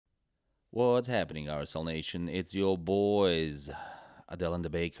What's happening, RSL Nation? It's your boys, Adele and the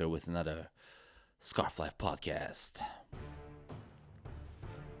Baker, with another Scarf Life podcast.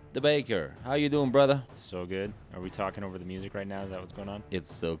 The Baker, how you doing, brother? So good. Are we talking over the music right now? Is that what's going on?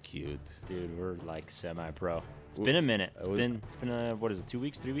 It's so cute. Dude, we're like semi-pro. It's been a minute. It's been what is it, 2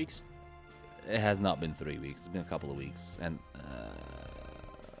 weeks, 3 weeks? It has not been 3 weeks. It's been a couple of weeks, and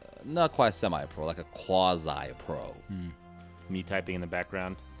not quite semi-pro, like a quasi-pro. Me typing in the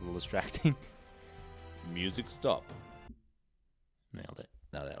background is a little distracting. Music stop. Nailed it.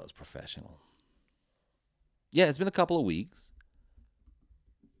 No, that was professional. Yeah, it's been a couple of weeks.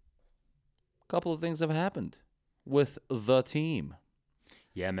 A couple of things have happened with the team.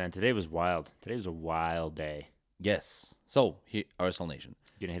 Yeah, man. Today was wild. Today was a wild day. Yes. So, here, RSL Nation.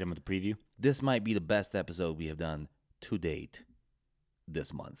 You gonna hit him with a preview? This might be the best episode we have done to date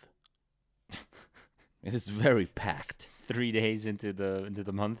this month. It is very packed. 3 days into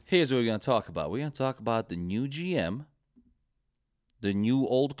the month. Here's what we're going to talk about. We're going to talk about the new GM, the new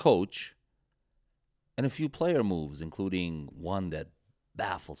old coach, and a few player moves, including one that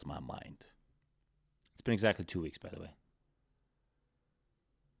baffles my mind. It's been exactly 2 weeks, by the way.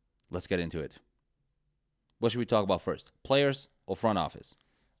 Let's get into it. What should we talk about first? Players or front office?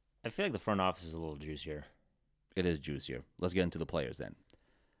 I feel like the front office is a little juicier. It is juicier. Let's get into the players then.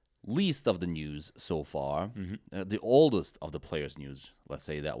 Least of the news so far, the oldest of the players' news, let's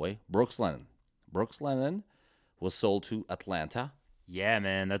say it that way, Brooks Lennon. Brooks Lennon was sold to Atlanta. Yeah,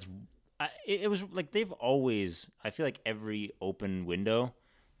 man. It was like they've always, I feel like every open window,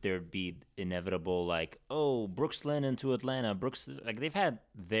 there'd be inevitable like, oh, Brooks Lennon to Atlanta. Like they've had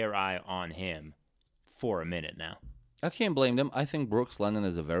their eye on him for a minute now. I can't blame them. I think Brooks Lennon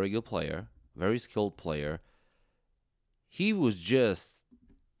is a very good player, very skilled player. He was just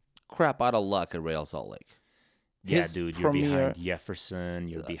crap out of luck at Real Salt Lake. Yeah, dude, you're behind Jefferson.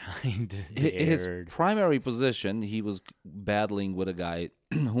 You're behind his primary position. He was battling with a guy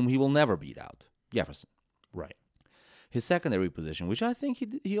whom he will never beat out, Jefferson. Right. His secondary position, which I think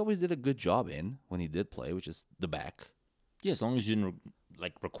he always did a good job in when he did play, which is the back. Yeah, as long as you didn't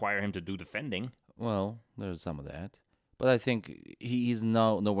require him to do defending. Well, there's some of that, but I think he's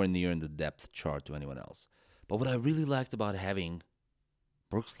nowhere near in the depth chart to anyone else. But what I really liked about having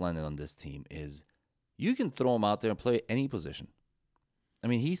Brooks Lennon on this team is you can throw him out there and play any position. I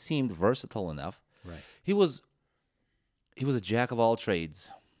mean, he seemed versatile enough. Right. He was a jack of all trades.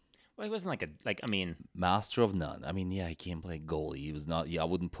 Well, he wasn't master of none. I mean, yeah, he can't play goalie. He was not. Yeah, I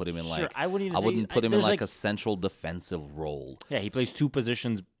wouldn't put him in I wouldn't put him in a central defensive role. Yeah, he plays two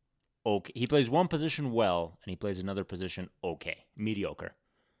positions. Okay, he plays one position well, and he plays another position okay, mediocre.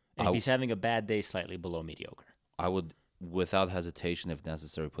 And if he's having a bad day, slightly below mediocre. I would, without hesitation, if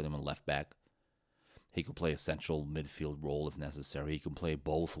necessary, put him in left back. He could play a central midfield role if necessary. He can play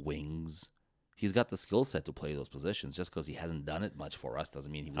both wings. He's got the skill set to play those positions. Just because he hasn't done it much for us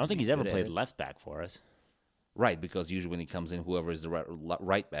doesn't mean he. I don't think he's ever played left back for us. Right, because usually when he comes in, whoever is the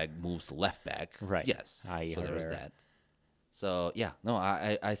right back moves to left back. Right. Yes. So there's that. So yeah, no,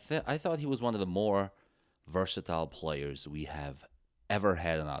 I thought he was one of the more versatile players we have ever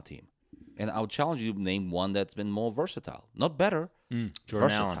had on our team. And I would challenge you to name one that's been more versatile. Not better, Jordan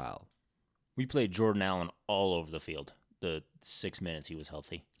versatile. Allen. We played Jordan Allen all over the field. The 6 minutes he was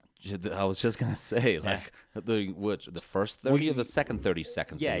healthy. I was just going to say, the first 30 or the second 30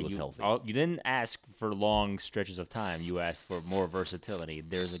 seconds that he was healthy? You didn't ask for long stretches of time. You asked for more versatility.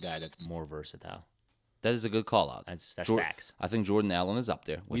 There's a guy that's more versatile. That is a good call-out. That's facts. I think Jordan Allen is up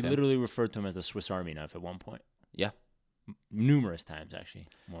there with We literally referred to him as the Swiss Army knife at one point. Yeah. Numerous times, actually.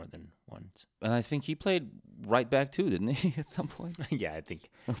 More than once. And I think he played right back too, didn't he, at some point? Yeah, I think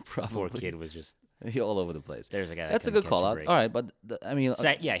probably. Poor kid was just all over the place. There's a guy that's a good call out. All right, but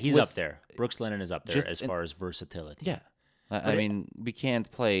he's up there. Brooks Lennon is up there as far as versatility. Yeah. I mean, we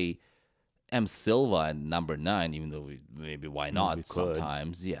can't play M. Silva at number 9, even though maybe why not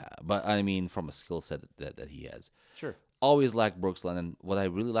sometimes. Yeah. But I mean, from a skill set that he has. Sure. Always liked Brooks Lennon. What I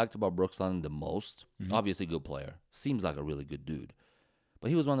really liked about Brooks Lennon the most, obviously good player, seems like a really good dude. But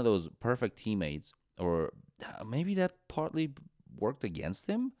he was one of those perfect teammates, or maybe that partly worked against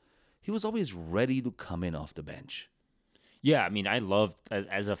him. He was always ready to come in off the bench. Yeah, I mean, I loved,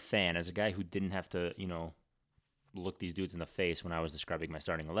 as a fan, as a guy who didn't have to, look these dudes in the face when I was describing my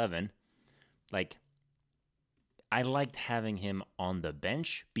starting 11, I liked having him on the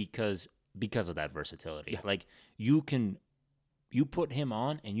bench because of that versatility. Yeah. You put him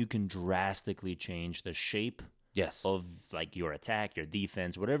on and you can drastically change the shape of your attack, your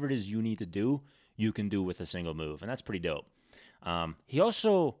defense, whatever it is you need to do, you can do with a single move. And that's pretty dope. He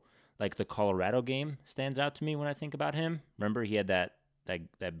also, the Colorado game stands out to me when I think about him. Remember he had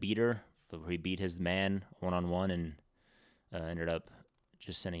that beater where he beat his man 1-on-1 and ended up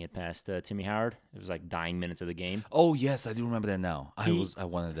just sending it past Timmy Howard. It was like dying minutes of the game. Oh yes, I do remember that now. I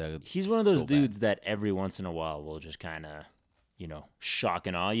wanted that. He's one of those dudes that every once in a while will just kind of, shock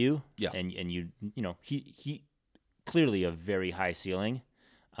and awe you. Yeah. And he clearly a very high ceiling.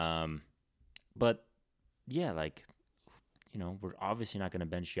 But yeah, like, we're obviously not going to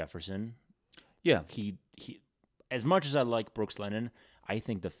bench Jefferson. Yeah. He as much as I like Brooks Lennon, I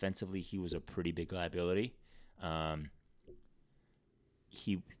think defensively he was a pretty big liability. I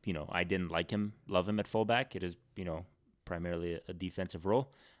didn't love him at fullback. It is, primarily a defensive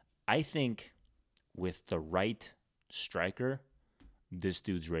role. I think with the right striker, this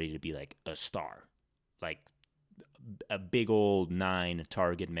dude's ready to be like a star, like a big old 9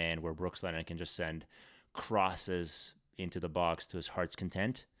 target man where Brooks Lennon can just send crosses into the box to his heart's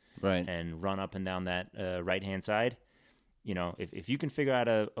content, right, and run up and down that right-hand side. If you can figure out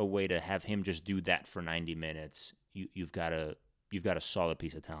a way to have him just do that for 90 minutes, you've got a solid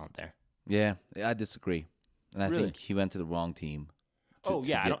piece of talent there. Yeah, I disagree, and I think he went to the wrong team.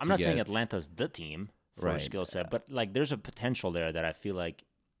 I'm not saying Atlanta's the team for a skill set, but like there's a potential there that I feel like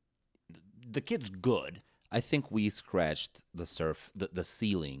the kid's good. I think we scratched the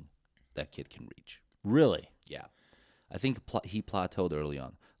ceiling that kid can reach. Really? Yeah, I think he plateaued early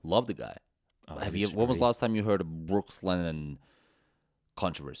on. Love the guy. Oh, when was the last time you heard a Brooks Lennon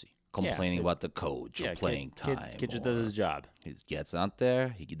controversy? Complaining about the coach or playing time. Kid just does his job. He gets out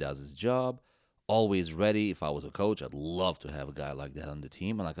there. He does his job. Always ready. If I was a coach, I'd love to have a guy like that on the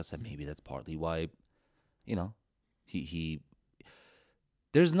team. And like I said, maybe that's partly why, he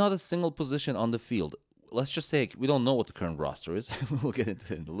there's not a single position on the field. Let's just say we don't know what the current roster is. We'll get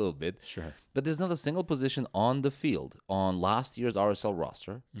into it in a little bit. Sure. But there's not a single position on the field on last year's RSL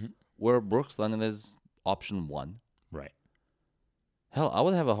roster where Brooks Lennon is option 1. Right. Hell, I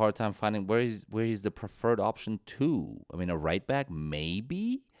would have a hard time finding where he's the preferred option 2. I mean, a right back,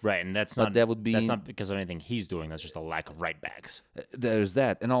 maybe? Right, and that's not because of anything he's doing. That's just a lack of right backs. There's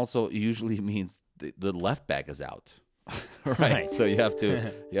that. And also, it usually means the left back is out. Right? So you have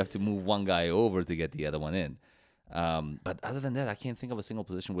to move one guy over to get the other one in. But other than that, I can't think of a single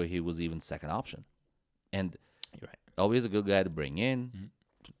position where he was even second option. And you're right. Always a good guy to bring in.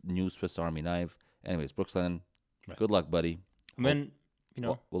 New Swiss Army knife. Anyways, Brooks Lennon, good luck, buddy. And then,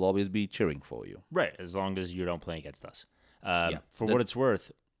 we'll always be cheering for you. Right, as long as you don't play against us. What it's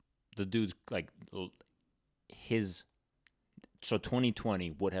worth, the dude's like so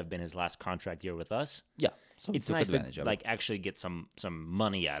 2020 would have been his last contract year with us. Yeah. So it's nice to actually get some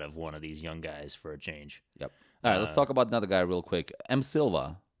money out of one of these young guys for a change. Yep. All right, let's talk about another guy real quick. M.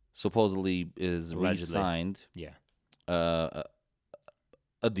 Silva supposedly is re-signed. Yeah.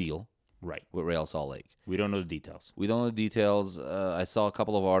 A deal. Right. With Real Salt Lake. We don't know the details. I saw a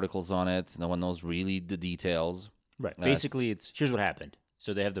couple of articles on it. No one knows really the details. Right. Basically, here's what happened.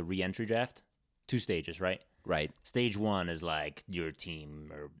 So they have the re-entry draft, 2 stages, right? Right. Stage 1 is like your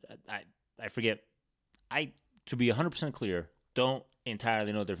team, or I forget. To be 100% clear, don't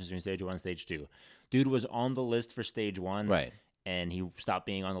entirely know the difference between stage 1 and stage 2. Dude was on the list for stage 1, right, and he stopped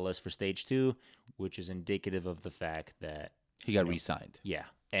being on the list for stage 2, which is indicative of the fact that he got re-signed. Yeah,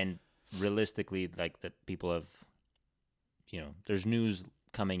 and realistically, like that people have, there's news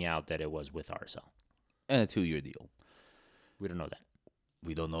coming out that it was with RSL. And a 2-year deal. We don't know that.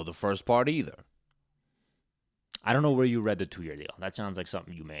 We don't know the first part either. I don't know where you read the 2-year deal. That sounds like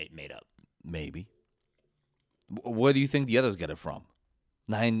something you made up. Maybe. Where do you think the others get it from?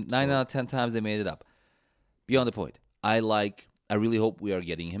 9 out of 10 times they made it up. Beyond the point. I really hope we are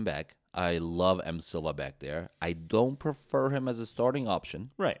getting him back. I love M. Silva back there. I don't prefer him as a starting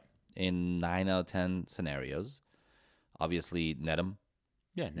option. Right. In 9 out of 10 scenarios. Obviously, Nedum.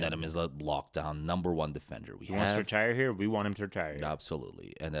 Yeah, Nedum is a lockdown #1 defender. He wants to retire here. We want him to retire here.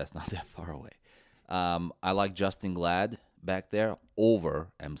 Absolutely, and that's not that far away. I like Justin Glad back there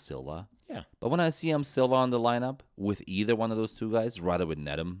over M. Silva. Yeah. But when I see M. Silva on the lineup with either one of those two guys, rather with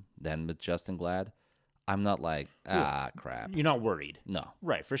Nedum than with Justin Glad, I'm not like, crap. You're not worried. No.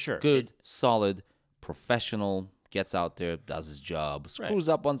 Right, for sure. Good, solid, professional, gets out there, does his job, screws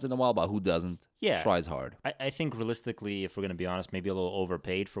up once in a while, but who doesn't? Yeah. Tries hard. I think realistically, if we're going to be honest, maybe a little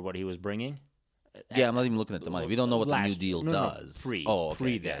overpaid for what he was bringing. Yeah, I'm not even looking at the money. We don't know what the new deal does. Pre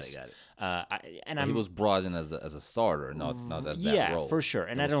this. Got it. He was brought in as a starter, not as that role. Yeah, for sure.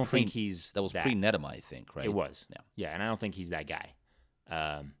 And I don't think he's that was pre-Nedum, I think, right? It was. Yeah, and I don't think he's that guy.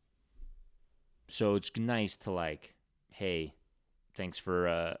 So it's nice to hey, thanks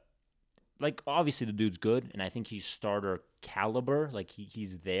for obviously the dude's good, and I think he's starter caliber.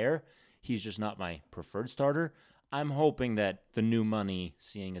 He's there. He's just not my preferred starter. I'm hoping that the new money,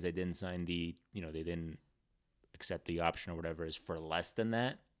 seeing as they didn't sign they didn't accept the option or whatever, is for less than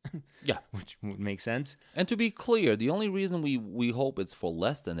that. Yeah. Which would make sense. And to be clear, the only reason we hope it's for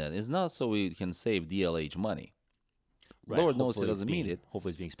less than that is not so we can save DLH money. Right. Lord knows it doesn't mean it.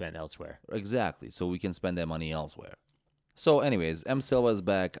 Hopefully it's being spent elsewhere. Exactly. So we can spend that money elsewhere. So anyways, M. Silva is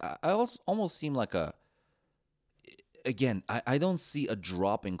back. I also almost seem like again, I don't see a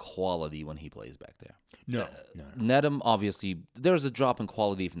drop in quality when he plays back there. No. Nedum, obviously, there's a drop in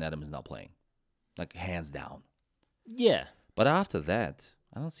quality if Nedum is not playing. Like, hands down. Yeah. But after that,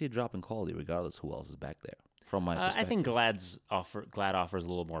 I don't see a drop in quality regardless who else is back there, from my perspective. I think Glad offers a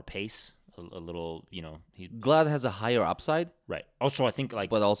little more pace, a little, Glad has a higher upside. Right. Also, I think,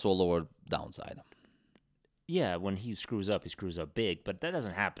 but also a lower downside. Yeah, when he screws up big, but that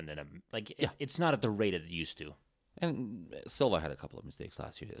doesn't happen in him. It's not at the rate it used to. And Silva had a couple of mistakes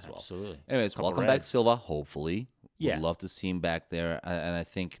last year as well. Absolutely. Anyways, welcome back, Silva, hopefully. Yeah. Would love to see him back there. And I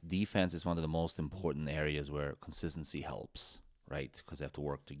think defense is one of the most important areas where consistency helps, right? Because they have to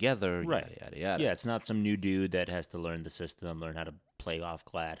work together, right. Yada, yada. Yeah, it's not some new dude that has to learn the system, learn how to play off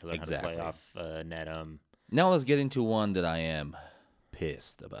Glad, learn how to play off Nedum. Now let's get into one that I am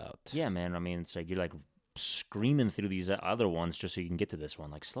pissed about. Yeah, man. I mean, it's like you're like screaming through these other ones just so you can get to this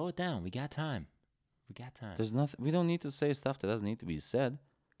one. Like, slow it down. We got time. There's nothing. We don't need to say stuff that doesn't need to be said.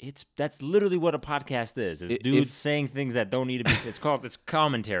 That's literally what a podcast is. Dudes saying things that don't need to be said. It's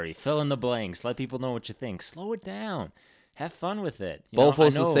commentary. Fill in the blanks. Let people know what you think. Slow it down. Have fun with it. Bofo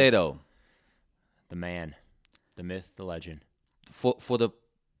Salcedo. The man. The myth, the legend. For the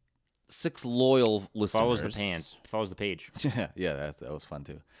 6 loyal listeners. Follows the page. yeah, that was fun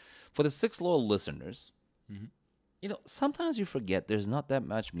too. For the 6 loyal listeners, sometimes you forget there's not that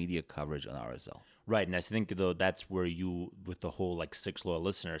much media coverage on RSL. Right, and I think, though, that's where with the whole, 6 loyal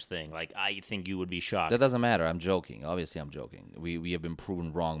listeners thing, I think you would be shocked. That doesn't matter. I'm joking. Obviously, I'm joking. We have been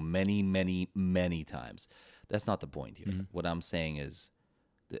proven wrong many, many, many times. That's not the point here. Mm-hmm. What I'm saying is,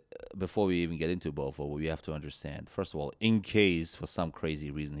 before we even get into Bofo, we have to understand, first of all, in case for some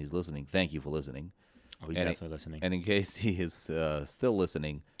crazy reason he's listening, thank you for listening. Oh, he's definitely listening. And in case he is still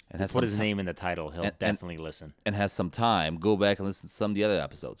listening, and has put his name in the title, he'll definitely listen. And has some time, go back and listen to some of the other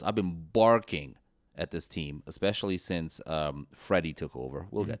episodes. I've been barking at this team, especially since Freddie took over.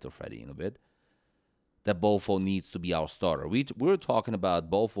 We'll get to Freddie in a bit. That Bofo needs to be our starter. We're talking about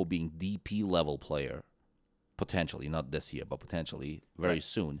Bofo being DP level player, potentially, not this year, but potentially very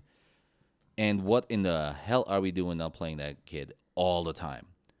soon. And what in the hell are we doing not playing that kid all the time?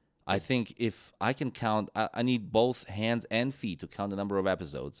 I think if I can count, I need both hands and feet to count the number of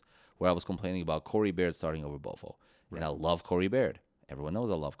episodes where I was complaining about Corey Baird starting over Bofo. Right. And I love Corey Baird. Everyone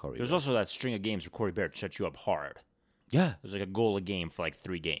knows I love Corey Baird. There's also that string of games where Corey Baird shut you up hard. Yeah. There's like a goal a game for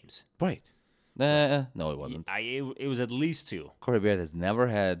 3 games. Right. No, it wasn't. It was at least 2. Corey Baird has never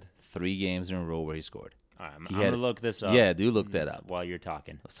had 3 games in a row where he scored. All right, I'm going to look this up. Yeah, do look that up. While you're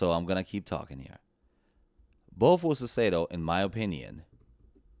talking. So I'm going to keep talking here. Bofo Salcedo, in my opinion,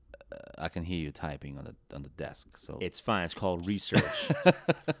 I can hear you typing on the desk. So it's fine. It's called research.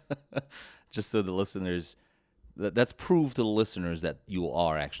 Just so the listeners, that's proof to the listeners that you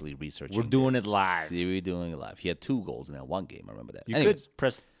are actually researching. We're doing it live. See, we're doing it live. He had 2 goals in that one game. I remember that. You could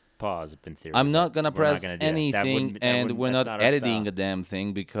press pause in theory. I'm not gonna press anything, and we're not editing a damn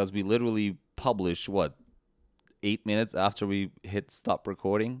thing because we literally publish 8 minutes after we hit stop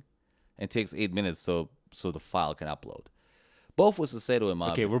recording. It takes 8 minutes so the file can upload. Both was Salcedo in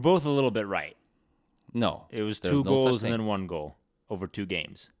my Okay, we're both a little bit right. No. It was 2 goals and then 1 goal over 2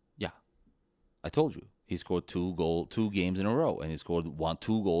 games. Yeah. I told you. He scored 2 games in a row, and he scored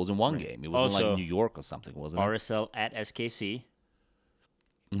 2 goals in one game. It wasn't also, like New York or something, wasn't it? RSL at SKC,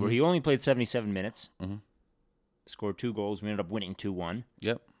 where he only played 77 minutes, scored 2 goals. We ended up winning 2-1.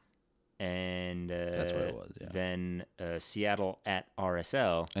 Yep. And that's where it was, yeah. Then Seattle at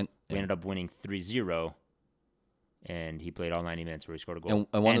RSL, we ended up winning 3-0. And he played all 90 minutes where he scored a goal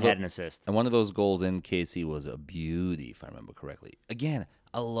and had an assist. And one of those goals in KC was a beauty, if I remember correctly. Again,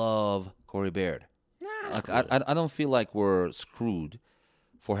 I love Corey Baird. I don't feel like we're screwed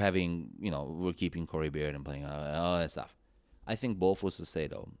for having, we're keeping Corey Baird and playing all that stuff. I think Bofo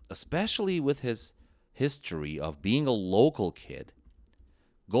Salcedo, especially with his history of being a local kid,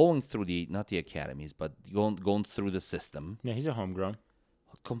 going through not the academies, but going through the system. Yeah, he's a homegrown.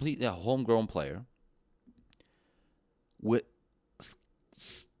 Completely a homegrown player. With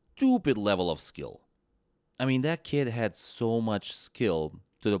stupid level of skill. I mean, that kid had so much skill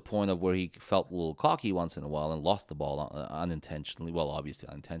to the point of where he felt a little cocky once in a while and lost the ball unintentionally. Well, obviously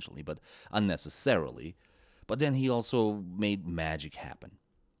unintentionally, but unnecessarily. But then he also made magic happen.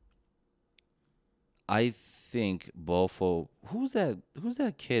 I think Bofo. Who's that? Who's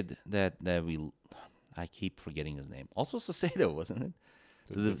that kid that we? I keep forgetting his name. Also Salcedo, wasn't it?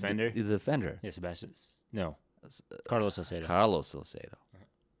 The defender. The defender. Yeah, Sebastian. No, Carlos Salcedo. Carlos Salcedo.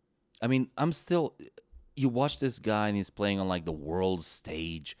 I mean, I'm still. You watch this guy and he's playing on like the world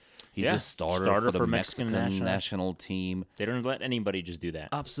stage. He's a starter for the Mexican national team. They don't let anybody just do that.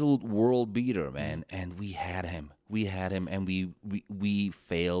 Absolute world beater, man. And we had him. And we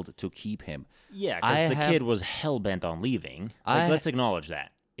failed to keep him. Yeah, because the kid was hell-bent on leaving. Let's acknowledge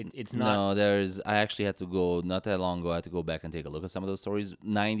that. It's not... No, I actually had to go, not that long ago, I had to go back and take a look at some of those stories.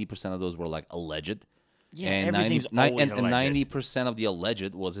 90% of those were like alleged. Yeah, and everything's always alleged. And 90% of the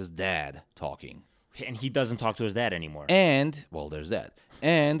alleged was his dad talking. And he doesn't talk to his dad anymore. And, well, there's that.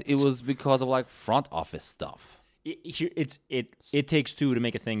 And it was because of like front office stuff. It takes two to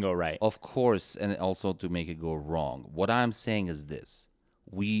make a thing go right. Of course, and also to make it go wrong. What I'm saying is this.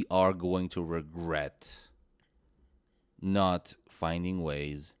 We are going to regret not finding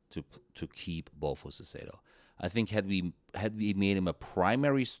ways to keep Bofo Salcedo. I think had we made him a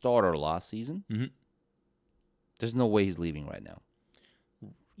primary starter last season, there's no way he's leaving right now.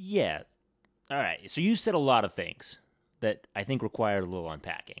 Yeah. All right. So you said a lot of things that I think required a little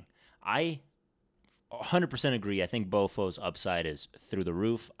unpacking. I 100% agree. I think Bofo's upside is through the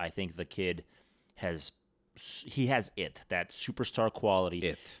roof. I think the kid has that superstar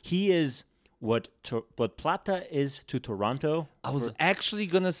quality. He is what Plata is to Toronto. I was actually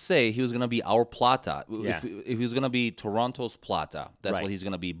going to say he was going to be our Plata. Yeah. If he was going to be Toronto's Plata, that's what he's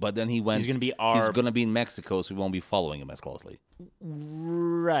going to be. But then he's going to be in Mexico, so we won't be following him as closely.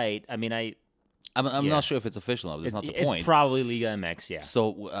 Right. I mean, I'm not sure if it's official. That's not the point. It's probably Liga MX, yeah.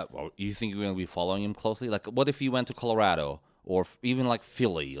 So you think you're going to be following him closely? Like, what if he went to Colorado or even like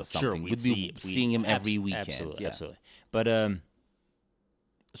Philly or something? Sure, we'd be seeing him every weekend. Absolutely. But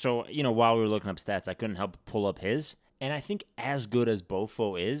so while we were looking up stats, I couldn't help but pull up his, and I think as good as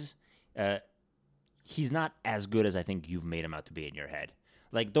Bofo is, he's not as good as I think you've made him out to be in your head.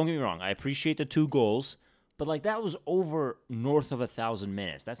 Like, don't get me wrong, I appreciate the 2 goals. But like that was over north of 1,000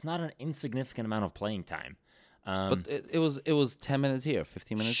 minutes. That's not an insignificant amount of playing time. But it was 10 minutes here,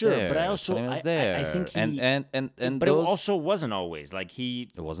 15 minutes there. Sure, but I also 20 minutes there. I think but it also wasn't always like he.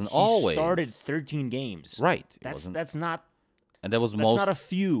 It wasn't always. Started 13 games. Right. That's not. And that was not a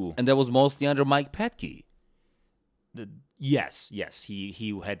few. And that was mostly under Mike Petke. Yes.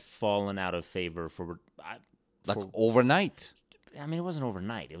 He had fallen out of favor for overnight. I mean, it wasn't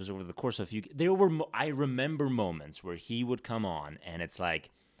overnight. It was over the course of a few. I remember moments where he would come on, and it's like,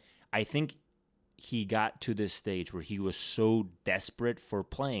 I think he got to this stage where he was so desperate for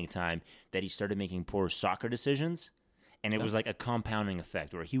playing time that he started making poor soccer decisions, and it was like a compounding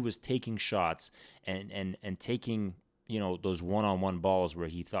effect where he was taking shots and taking those one-on-one balls where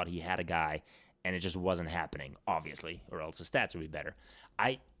he thought he had a guy, and it just wasn't happening, obviously, or else his stats would be better.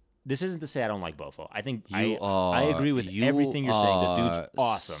 This isn't to say I don't like Bofo. I think I agree with everything you're saying. The dude's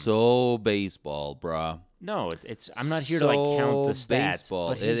awesome. So baseball, bruh. No, I'm not here to count the stats. Baseball.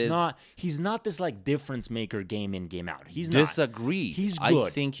 But he's not this difference maker game in, game out. He's disagree. Not. He's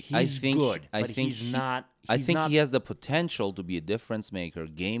good. I think he has the potential to be a difference maker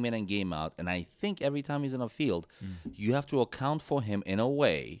game in and game out. And I think every time he's in a field, you have to account for him in a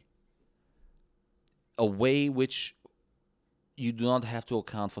way which you do not have to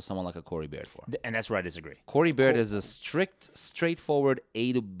account for someone like a Corey Baird for. And that's where I disagree. Corey Baird is a straightforward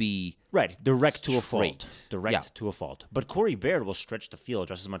A to B. Right, direct to a fault. To a fault. But Corey Baird will stretch the field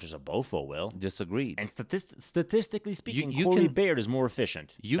just as much as a Bofo will. Disagreed. And statistically speaking, Corey Baird is more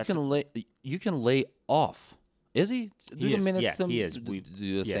efficient. You can lay off. Is he? He is.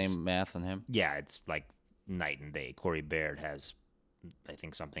 Do the same math on him? Yeah, it's like night and day. Corey Baird has, I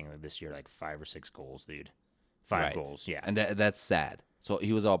think, something this year like 5 or 6 goals, dude. 5 goals, yeah. And that's sad. So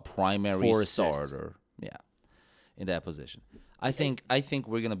he was our primary starter, in that position. I think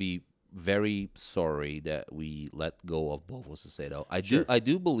we're going to be very sorry that we let go of Bofo Salcedo. I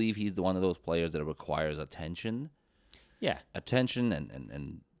do believe he's one of those players that requires attention. Yeah. Attention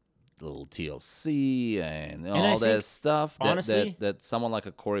and little TLC and all that stuff that someone like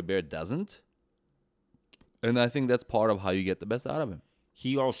a Corey Baird doesn't. And I think that's part of how you get the best out of him.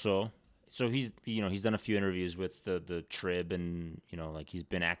 He also... So he's done a few interviews with the Trib, and he's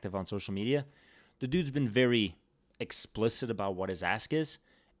been active on social media. The dude's been very explicit about what his ask is,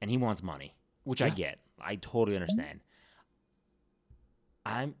 and he wants money, which I get. I totally understand.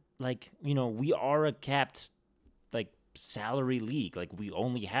 I'm like, we are a capped salary league. Like, we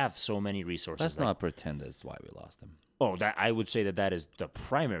only have so many resources. Let's not pretend that's why we lost him. Oh, I would say that is the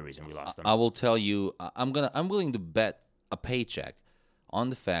primary reason we lost him. I will tell you, I'm willing to bet a paycheck on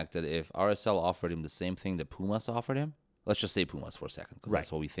the fact that if RSL offered him the same thing that Pumas offered him, let's just say Pumas for a second, because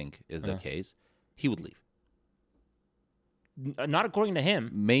that's what we think is the case, he would leave. Not according to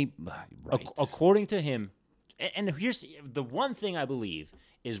him. Maybe, right. According to him, and here's the one thing I believe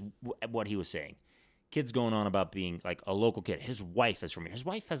is what he was saying. Kid's going on about being like a local kid. His wife is from here. His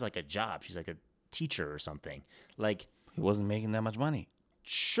wife has like a job. She's like a teacher or something. Like he wasn't making that much money.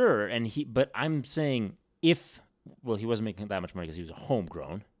 Sure, but I'm saying he wasn't making that much money because he was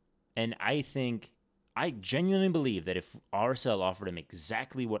homegrown, and I genuinely believe that if RSL offered him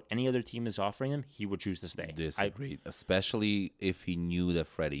exactly what any other team is offering him, he would choose to stay. Disagreed, especially if he knew that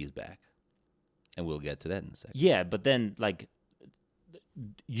Freddie is back, and we'll get to that in a second. Yeah, but then like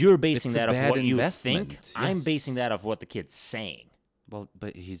you're basing that off what you think. Yes. I'm basing that off what the kid's saying. Well,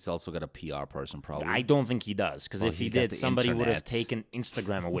 but he's also got a PR person, probably. I don't think he does, because if he did, somebody would have taken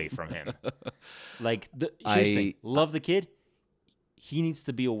Instagram away from him. Like, here's the thing. Love the kid. He needs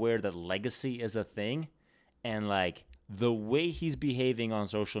to be aware that legacy is a thing, and like the way he's behaving on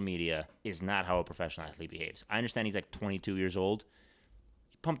social media is not how a professional athlete behaves. I understand he's like 22 years old.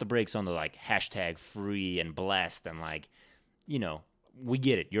 Pump the brakes on the like #free and blessed, and like, we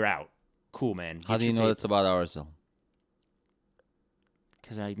get it. You're out. Cool, man. How do you know that's about RSL?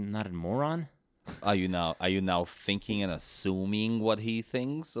 Because I'm not a moron. Are you now thinking and assuming what he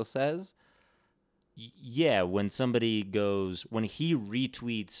thinks or says? Yeah, when he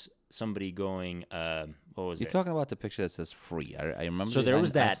retweets somebody going, what was You're talking about the picture that says free. I remember. So there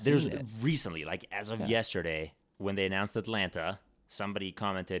was that. There's recently, like as of yesterday, when they announced Atlanta, somebody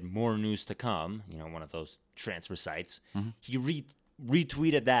commented, "More news to come." One of those transfer sites. Mm-hmm. He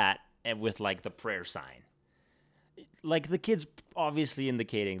retweeted that with like the prayer sign. Like the kid's obviously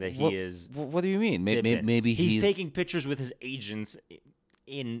indicating that he is. What do you mean? Maybe he's taking pictures with his agents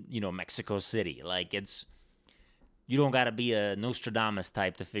in Mexico City. Like you don't got to be a Nostradamus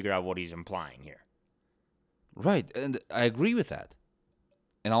type to figure out what he's implying here. Right, and I agree with that,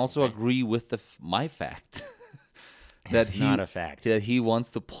 and I also agree with my fact that not a fact that he wants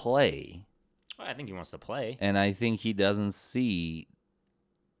to play. Well, I think he wants to play, and I think he doesn't see.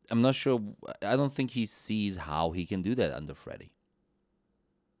 I'm not sure. I don't think he sees how he can do that under Freddie.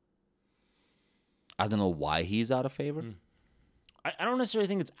 I don't know why he's out of favor. I don't necessarily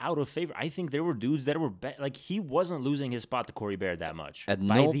think it's out of favor. I think there were dudes that were like he wasn't losing his spot to Corey Baird that much.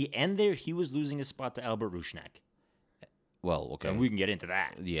 By the end there, he was losing his spot to Albert Rushnak. Well, okay, and we can get into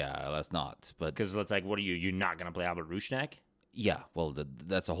that. Yeah, let's not. But because it's like, what are you? You're not gonna play Albert Rushnak? Yeah, well,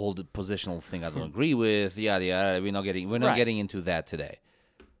 that's a whole positional thing I don't agree with. Yeah, we're not getting into that today.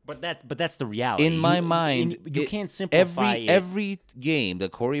 But that's the reality. In my mind, you can't simplify every game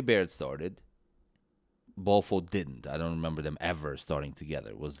that Corey Baird started, Bofo didn't. I don't remember them ever starting together.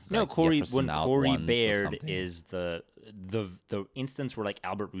 It was no, like Corey Baird is the instance where like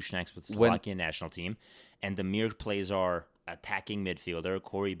Albert Rushnak's with Slovakian national team, and Damir plays our attacking midfielder.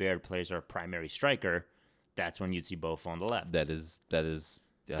 Corey Baird plays our primary striker. That's when you'd see Bofo on the left. That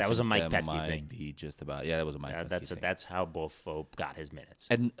was a Mike Petke thing. Be just about that was a Mike. Petke thing. That's how Bofo got his minutes.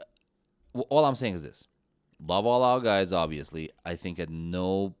 And all I'm saying is this: love all our guys. Obviously, I think at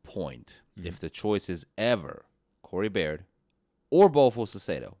no point, if the choice is ever Corey Baird or Bofo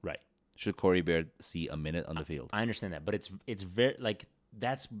Caicedo, right, should Corey Baird see a minute on the field. I understand that, but it's very like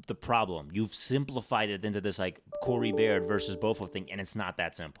that's the problem. You've simplified it into this like Corey Baird versus Bofo thing, and it's not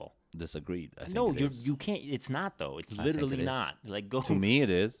that simple. Disagreed. I think no, you can't. It's not though. It's literally not. Like to me, it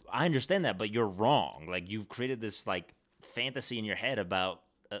is. I understand that, but you're wrong. Like you've created this like fantasy in your head about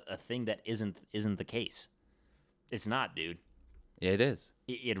a thing that isn't the case. It's not, dude. Yeah, it is.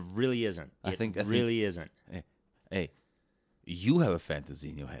 It really isn't. I think really isn't. Hey, you have a fantasy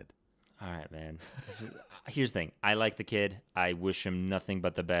in your head. All right, man. Here's the thing. I like the kid. I wish him nothing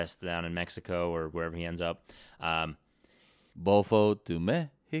but the best down in Mexico or wherever he ends up. Bofo to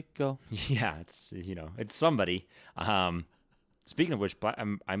Mexico. Yeah, it's somebody. Speaking of which,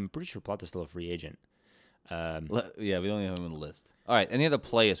 I'm pretty sure Plata's still a free agent. Yeah, we don't have him on the list. All right, any other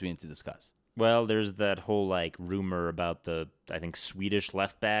players we need to discuss? Well, there's that whole like rumor about the Swedish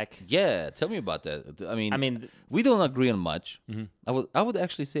left back. Yeah, tell me about that. I mean, we don't agree on much. Mm-hmm. I would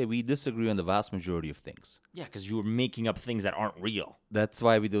actually say we disagree on the vast majority of things. Yeah, because you were making up things that aren't real. That's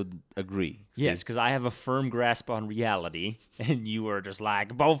why we don't agree. See? Yes, because I have a firm grasp on reality, and you are just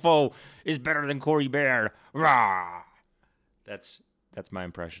like Bofo is better than Corey Baird. Rah! That's my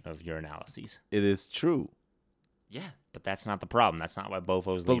impression of your analyses. It is true. Yeah, but that's not the problem. That's not why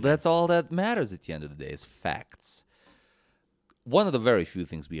Bofo's leaving. But that's all that matters at the end of the day is facts. One of the very few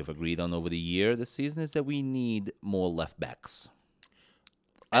things we have agreed on over the year this season is that we need more left backs.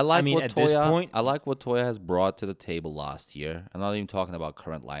 I mean, at this point, I like what Toya has brought to the table last year. I'm not even talking about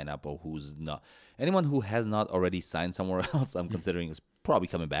current lineup or who's not. Anyone who has not already signed somewhere else, I'm considering is probably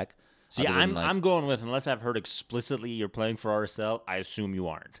coming back. See, I'm going with, unless I've heard explicitly you're playing for RSL, I assume you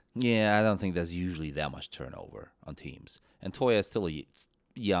aren't. Yeah, I don't think there's usually that much turnover on teams. And Toya is still a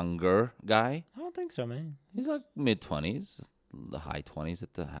younger guy. I don't think so, man. He's like mid-20s, the high 20s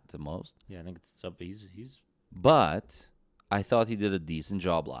at the most. Yeah, I think it's up. He's. But I thought he did a decent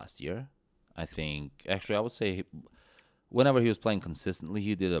job last year. I think, actually, I would say whenever he was playing consistently,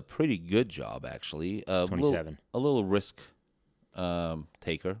 he did a pretty good job, actually. 27. A little risk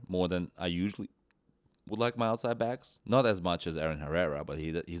taker, more than I usually would like my outside backs. Not as much as Aaron Herrera, but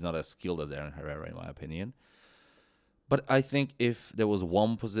he's not as skilled as Aaron Herrera, in my opinion. But I think if there was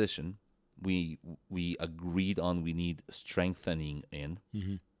one position we agreed on we need strengthening in,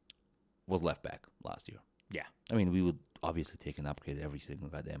 was left back last year. Yeah. I mean, we would obviously take an upgrade at every single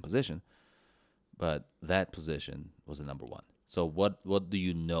goddamn position, but that position was the number one. So what do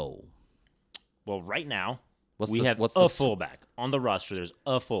you know? Well, right now, What's we the- have what's a the- fullback. On the roster, there's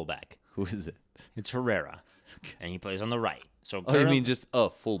a fullback. Who is it? It's Herrera, and he plays on the right. So Oh, you mean just a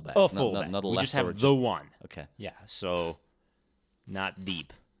fullback? a fullback? Not a we left just have or the one. Okay. Yeah, so not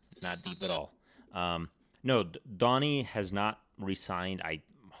deep at all. No, Donnie has not re-signed. I'm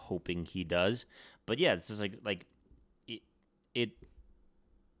hoping he does, but yeah, it's just like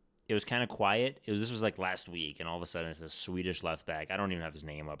it was kind of quiet. This was like last week, and all of a sudden it's a Swedish left back. I don't even have his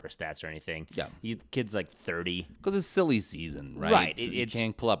name up or stats or anything. Yeah, kid's like 30. Because it's silly season, right? Right, You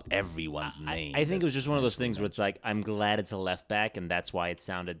can't pull up everyone's name. I think it was just one of those things where it's like, I'm glad it's a left back, and that's why it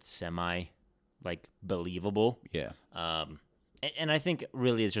sounded semi like believable. Yeah. And I think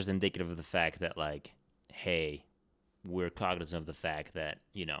really it's just indicative of the fact that, like, hey, we're cognizant of the fact that,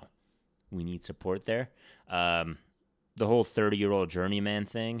 we need support there. The whole 30-year-old journeyman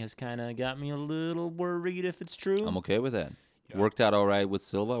thing has kind of got me a little worried if it's true. I'm okay with that. Yeah. Worked out all right with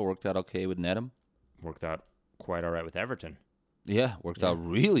Silva. Worked out okay with Nedum. Worked out quite all right with Everton. Yeah, worked out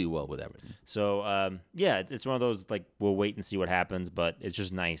really well with Everton. So, yeah, it's one of those, like, we'll wait and see what happens, but it's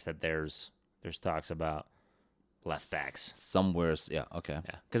just nice that there's talks about left backs. Somewhere, yeah, okay.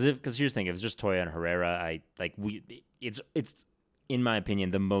 Yeah, because here's the thing: if it's just Toya and Herrera, it's in my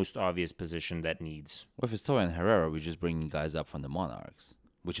opinion the most obvious position that needs. Well, if it's Toya and Herrera, we're just bringing guys up from the Monarchs,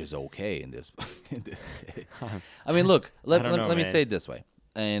 which is okay in this case. I mean, look, let me say it this way,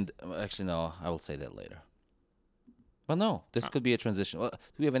 and actually, no, I will say that later. Well, no, this could be a transition. Well, do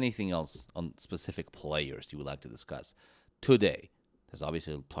we have anything else on specific players you would like to discuss today? There's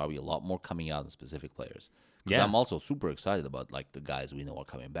obviously probably a lot more coming out on specific players. Because I'm also super excited about like the guys we know are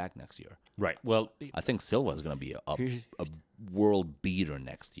coming back next year. Right. Well, I think Silva is going to be a world beater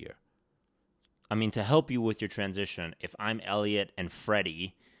next year. I mean, to help you with your transition, if I'm Elliot and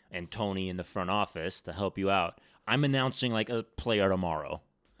Freddie and Tony in the front office to help you out, I'm announcing like a player tomorrow.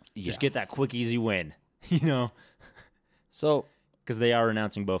 Yeah. Just get that quick, easy win, So, because they are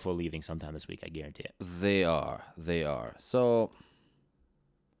announcing Bofo leaving sometime this week, I guarantee it. They are. So,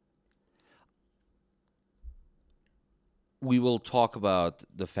 we will talk about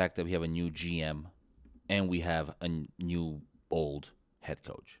the fact that we have a new GM and we have a new old head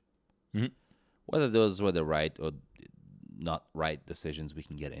coach. Mm-hmm. Whether those were the right or not right decisions, we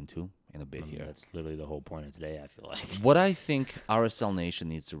can get into in a bit here. That's literally the whole point of today, I feel like. What I think RSL Nation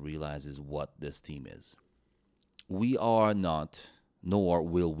needs to realize is what this team is. We are not, nor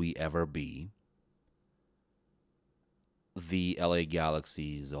will we ever be, the LA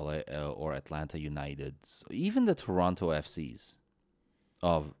Galaxies or Atlanta Uniteds, even the Toronto FCs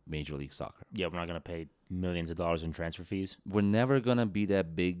of Major League Soccer. Yeah, we're not going to pay millions of dollars in transfer fees. We're never going to be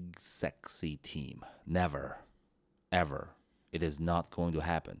that big, sexy team. Never. Ever. It is not going to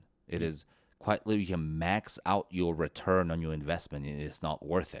happen. It is quite literally, you can max out your return on your investment, and it's not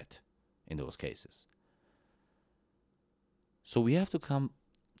worth it in those cases. So we have to come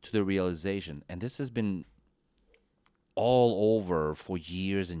to the realization, and this has been all over for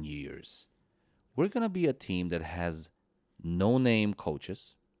years and years. We're going to be a team that has no-name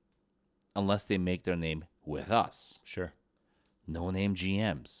coaches unless they make their name with us. Sure. No-name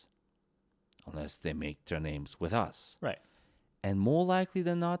GMs unless they make their names with us. Right. And more likely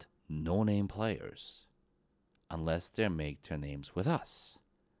than not, no-name players unless they make their names with us.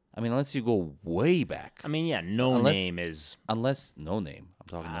 I mean, unless you go way back. I mean, yeah, name is... Unless no-name. I'm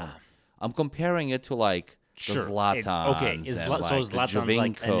talking no-name. I'm comparing it to like... Sure. Zlatan. Okay. So Zlatan's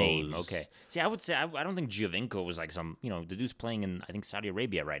like a name. Okay. See, I would say I don't think Giovinco was like some, the dude's playing in, I think, Saudi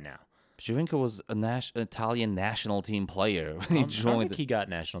Arabia right now. Giovinco was an Italian national team player when he joined. I don't think he got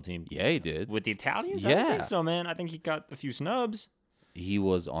national team. Yeah, he did. With the Italians? Yeah. I don't think so, man. I think he got a few snubs. he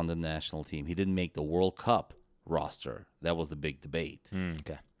was on the national team. He didn't make the World Cup roster. That was the big debate.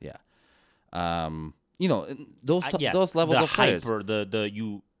 Okay. Yeah. Those levels of players.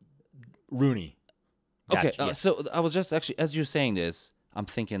 Rooney. Okay, so I was just actually, as you're saying this, I'm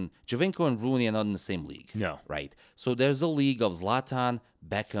thinking Giovinco and Rooney are not in the same league. No. Right? So there's a league of Zlatan,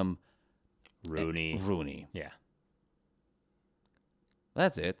 Beckham, Rooney. Yeah.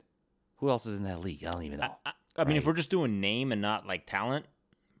 That's it. Who else is in that league? I don't even know. I mean, if we're just doing name and not like talent,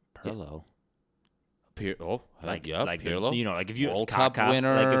 Pirlo. Pirlo. Like if you World Kaká, Cup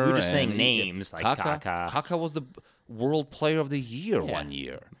winner. like if we're just saying names, like Kaká. Kaká was the World Player of the Year 1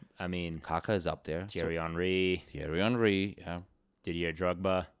 year. I mean, Kaká is up there. Thierry Henry. Yeah. Didier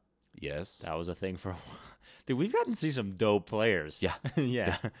Drogba. Yes. That was a thing for a while. Dude, we've gotten to see some dope players. Yeah.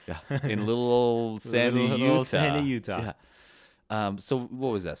 yeah. In little old Sandy, Utah. Yeah. So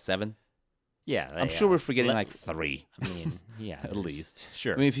what was that, 7? Yeah. I'm sure we're forgetting like 3. I mean, yeah. At least.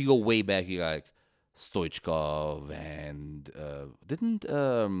 Sure. I mean, if you go way back, you got like Stoichkov and didn't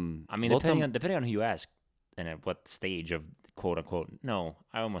I mean, depending on who you ask and at what stage of quote unquote. No,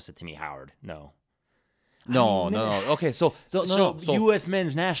 I almost said Timmy Howard. No. No. Okay, so U.S.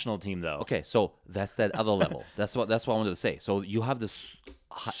 men's national team though. Okay, so that's that other level. That's what I wanted to say. So you have this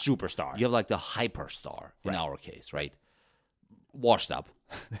superstar. You have like the hyperstar in our case, right? Washed up.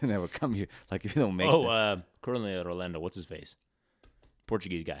 They never come here. Like if you don't make. Currently at Orlando, what's his face?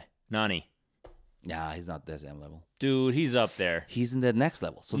 Portuguese guy, Nani. Nah, he's not that same level. Dude, he's up there. He's in the next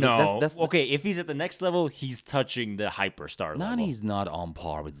level. So that's okay. If he's at the next level, he's touching the hyperstar level. Nani's not on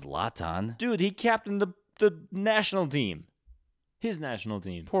par with Zlatan. Dude, he captained the national team. His national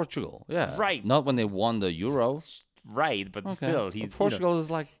team. Portugal, yeah. Right. Not when they won the Euro. Right, but still, he's Portugal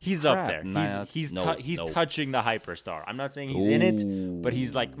is like he's crap. Up there. He's touching the hyperstar. I'm not saying he's in it, but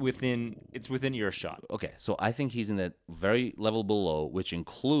he's like within earshot. Okay, so I think he's in that very level below, which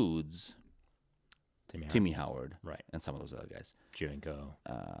includes Timmy Howard, right, and some of those other guys. Giovinco.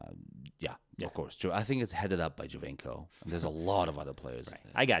 Yeah, of course. I think it's headed up by Giovinco. There's a lot of other players. Right.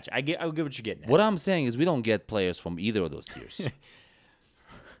 I got you. I'll get what you're getting at. What I'm saying is we don't get players from either of those tiers.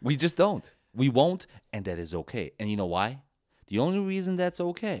 We just don't. We won't, and that is okay. And you know why? The only reason that's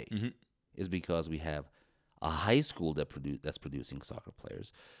okay is because we have a high school that's producing soccer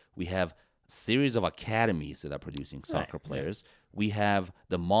players. We have a series of academies that are producing soccer players. Yeah. We have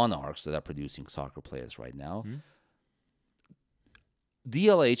the Monarchs that are producing soccer players right now.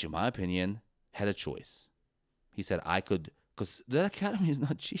 DLH, in my opinion, had a choice. He said, I could, because the academy is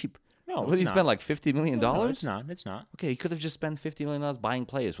not cheap. No, what did he spend, like $50 million? No, it's not. Okay, he could have just spent $50 million buying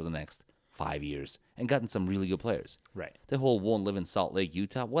players for the next 5 years and gotten some really good players. Right. The whole won't live in Salt Lake,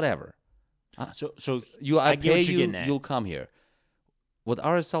 Utah, whatever. So I pay you, you'll come here. What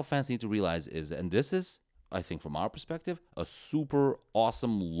RSL fans need to realize is, and this is, I think from our perspective, a super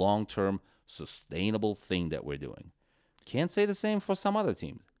awesome, long-term, sustainable thing that we're doing. Can't say the same for some other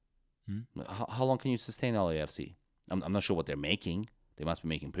teams. How long can you sustain LAFC? I'm not sure what they're making. They must be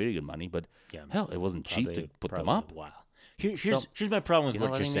making pretty good money, but hell, it wasn't cheap to put them up. Wow. Here's my problem with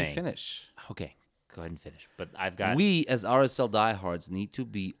what you're saying. Finish. Okay, go ahead and finish. But I've got. We as RSL diehards need to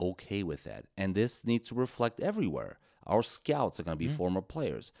be okay with that, and this needs to reflect everywhere. Our scouts are going to be former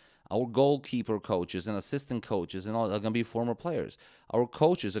players. Our goalkeeper coaches and assistant coaches and all are going to be former players. Our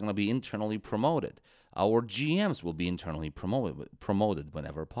coaches are going to be internally promoted. Our GMs will be internally promoted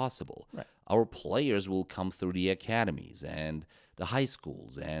whenever possible. Right. Our players will come through the academies and the high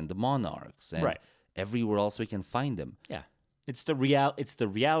schools and the Monarchs and everywhere else we can find them. Yeah, it's the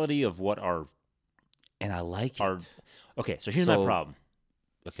reality of what our. And I like it. Okay, so here's my problem.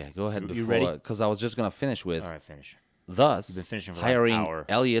 Okay, go ahead. You ready? Because I was just gonna finish with. All right, finish. Thus, You've been finishing for hiring the last hour.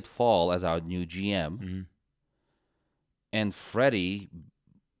 Elliot Fall as our new GM, and Freddie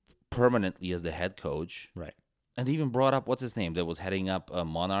permanently as the head coach. Right. And they even brought up what's his name that was heading up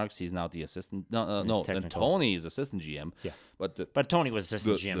Monarchs. He's now the assistant. No. And Tony is assistant GM. Yeah. But Tony was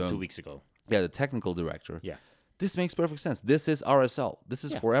assistant GM 2 weeks ago. Yeah, the technical director. Yeah. This makes perfect sense. This is RSL. This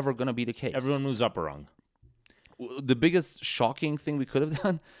is forever going to be the case. Everyone moves up a rung. The biggest shocking thing we could have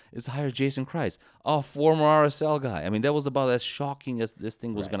done is hire Jason Kreis, a former RSL guy. I mean, that was about as shocking as this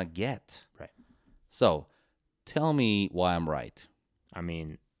thing was going to get. Right. So, tell me why I'm right. I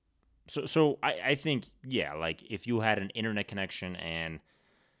mean, so I think, like if you had an internet connection and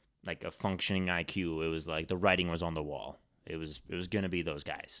like a functioning IQ, it was like the writing was on the wall. It was going to be those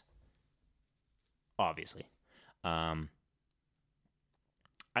guys. Obviously. I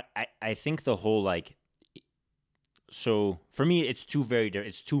think the whole like. So for me, it's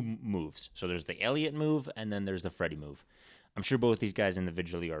it's two moves. So there's the Elliott move, and then there's the Freddie move. I'm sure both these guys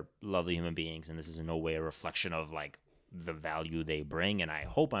individually are lovely human beings, and this is in no way a reflection of like the value they bring, and I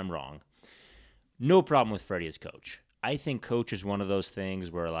hope I'm wrong. No problem with Freddie as coach. I think coach is one of those things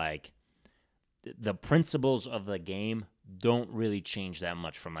where, like, the principles of the game don't really change that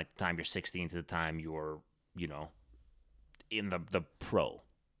much from, like, the time you're 16 to the time you're, in the pro.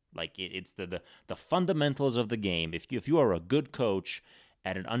 Like, it's the fundamentals of the game. If you are a good coach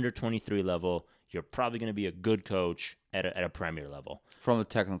at an under 23 level, you're probably going to be a good coach at a premier level. From a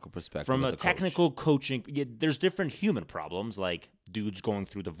technical perspective. From a technical coaching, there's different human problems, like dudes going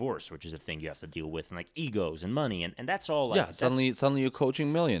through divorce, which is a thing you have to deal with, and like egos and money, and that's all. Like, yeah, suddenly you're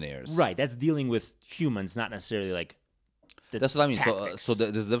coaching millionaires. Right, that's dealing with humans, not necessarily like that's what I mean. So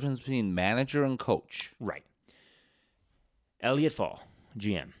there's a difference between manager and coach. Right. Elliot Fall,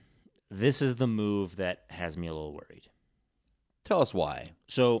 GM. This is the move that has me a little worried. Tell us why.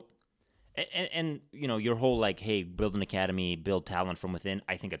 So, and your whole, like, hey, build an academy, build talent from within,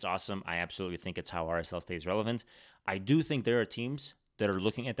 I think it's awesome. I absolutely think it's how RSL stays relevant. I do think there are teams that are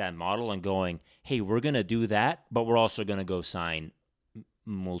looking at that model and going, hey, we're going to do that, but we're also going to go sign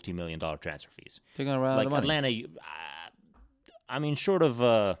multi-million-dollar transfer fees. They're going to run out of money. Atlanta, I mean, short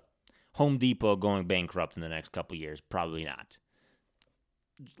of Home Depot going bankrupt in the next couple of years, probably not.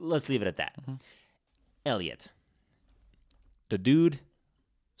 Let's leave it at that. Mm-hmm. Elliot. The dude,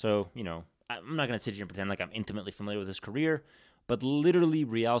 so, I'm not going to sit here and pretend like I'm intimately familiar with his career, but literally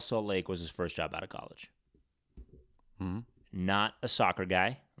Real Salt Lake was his first job out of college. Mm-hmm. Not a soccer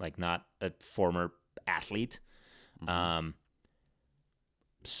guy, like not a former athlete. Mm-hmm.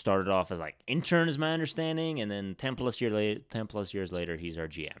 Started off as like intern, is my understanding, and then 10 plus years later, he's our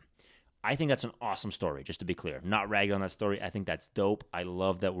GM. I think that's an awesome story, just to be clear. Not ragging on that story. I think that's dope. I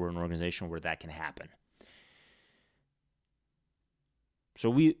love that we're an organization where that can happen. So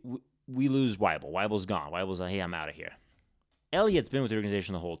we lose Weibel. Weibel's gone. Weibel's like, hey, I'm out of here. Elliot's been with the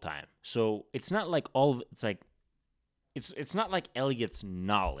organization the whole time. So it's not like it's not like Elliot's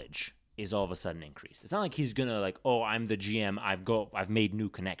knowledge is all of a sudden increased. It's not like he's gonna like, oh, I'm the GM. I've made new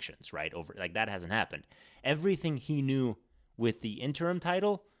connections, right? Over like that hasn't happened. Everything he knew with the interim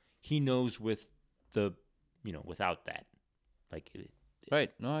title, he knows with the, without that. Like,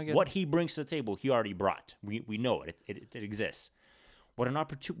 right? No, I get what he brings to the table. He already brought. We know it. It exists. What an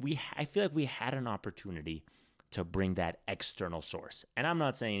opportunity! I feel like we had an opportunity to bring that external source. And I'm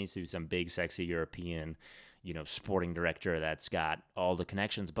not saying it needs to be some big, sexy European, sporting director that's got all the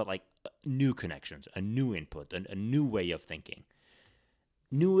connections, but like new connections, a new input, a new way of thinking.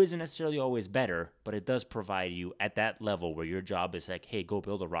 New isn't necessarily always better, but it does provide you at that level where your job is like, hey, go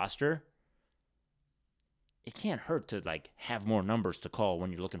build a roster. It can't hurt to like have more numbers to call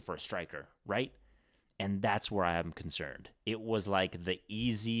when you're looking for a striker, right? And that's where I am concerned. It was like the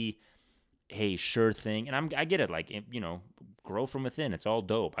easy, hey, sure thing. And I get it. Like, grow from within. It's all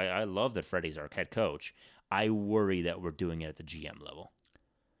dope. I love that Freddie's our head coach. I worry that we're doing it at the GM level.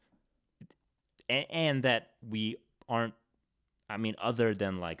 And that we aren't, other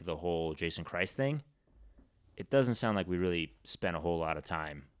than like the whole Jason Christ thing, it doesn't sound like we really spent a whole lot of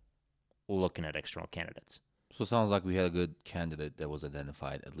time looking at external candidates. So it sounds like we had a good candidate that was at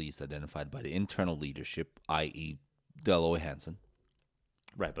least identified by the internal leadership, i.e. Deloy Hansen.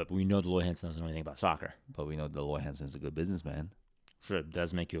 Right, but we know Deloy Hansen doesn't know anything about soccer. But we know Deloy Hansen is a good businessman. Sure, it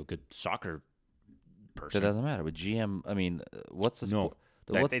does make you a good soccer person. That doesn't matter. But GM, what's the sport?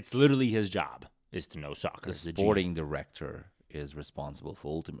 It's literally his job is to know soccer. The sporting director is responsible for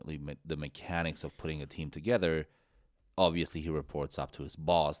ultimately the mechanics of putting a team together. Obviously, he reports up to his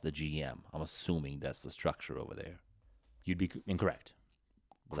boss, the GM. I'm assuming that's the structure over there. You'd be incorrect.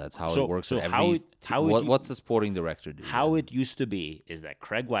 Well, that's how it works. What's the sporting director do? How it used to be is that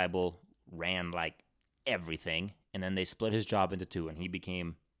Craig Weibel ran like everything, and then they split his job into two, and he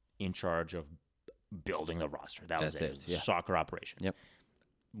became in charge of building the roster. That's it. Yeah. Soccer operations. Yep.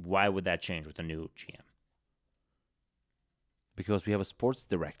 Why would that change with the new GM? Because we have a sports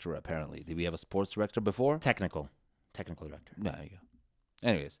director, apparently. Did we have a sports director before? Technical director. There you go.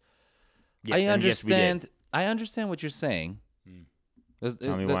 Anyways, yes, I understand. I understand what you're saying.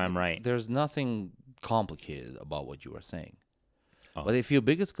 Tell me why I'm right. There's nothing complicated about what you are saying. Oh. But if your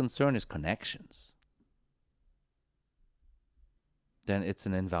biggest concern is connections, then it's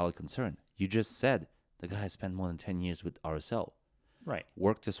an invalid concern. You just said the guy spent more than 10 years with RSL. Right.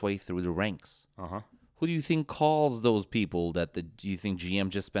 Worked his way through the ranks. Uh-huh. Who do you think calls those people do you think GM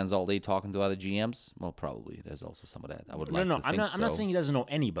just spends all day talking to other GMs? Well, probably. There's also some of that. I would like to think I'm not saying he doesn't know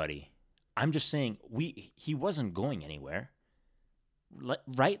anybody. I'm just saying he wasn't going anywhere.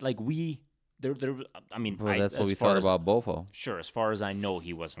 Right? Like that's what we thought about Bofo. Sure, as far as I know,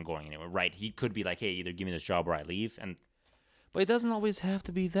 he wasn't going anywhere. Right? He could be like, hey, either give me this job or I leave. But it doesn't always have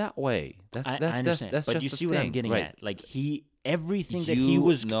to be that way. I understand. That's but just you the see what I'm thing, getting right? at? Like everything that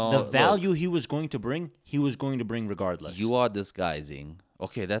You the value he was going to bring, he was going to bring regardless. You are disguising.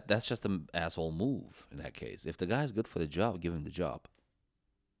 Okay, that's just an asshole move in that case. If the guy's good for the job, give him the job.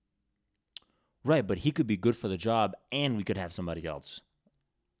 Right, but he could be good for the job, and we could have somebody else.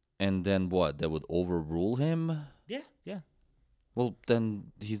 And then what? They would overrule him? Yeah. Well,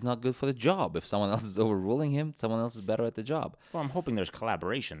 then he's not good for the job. If someone else is overruling him, someone else is better at the job. Well, I'm hoping there's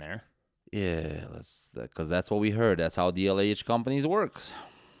collaboration there. Yeah, because that's what we heard. That's how DLH companies works.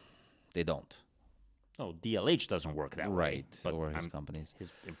 They don't. Oh, DLH doesn't work that way. Right, But or his companies.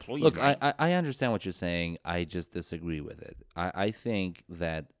 His employees. Look, might. I understand what you're saying. I just disagree with it. I think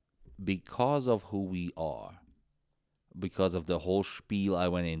that because of who we are, because of the whole spiel I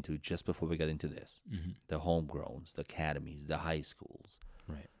went into just before we got into this, the homegrowns, the academies, the high schools,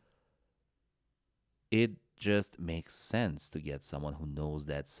 right? It just makes sense to get someone who knows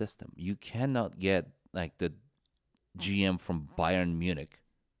that system. You cannot get like the GM from Bayern Munich,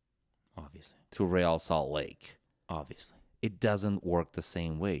 obviously, to Real Salt Lake. Obviously. It doesn't work the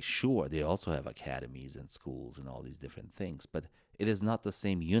same way. Sure, they also have academies and schools and all these different things, but it is not the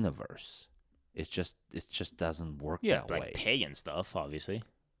same universe. It just doesn't work that like way. Pay and stuff, obviously.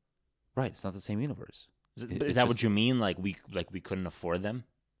 Right, it's not the same universe. Is that what you mean? Like we couldn't afford them?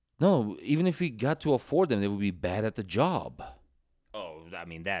 No, even if we got to afford them, they would be bad at the job. Oh, I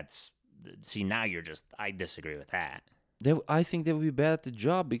mean see, now I disagree with that. I think they would be bad at the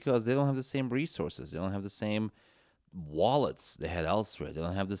job because they don't have the same resources. They don't have the same wallets they had elsewhere. They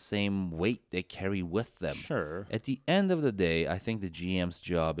don't have the same weight they carry with them. Sure. At the end of the day, I think the GM's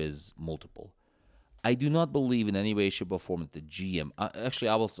job is multiple. I do not believe in any way, shape, or form that the GM. Actually,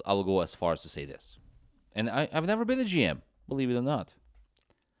 I will go as far as to say this, and I've never been a GM, believe it or not.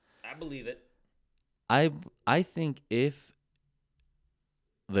 I believe it. I think if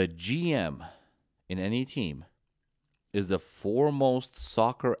the GM in any team is the foremost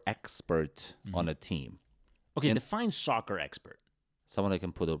soccer expert on a team. Okay, define soccer expert. Someone that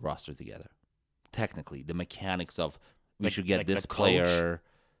can put a roster together. Technically, the mechanics of we Like- should get like this the coach? player.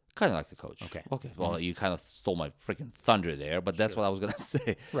 Kind of like the coach. Okay. Well, you kind of stole my freaking thunder there, but that's what I was going to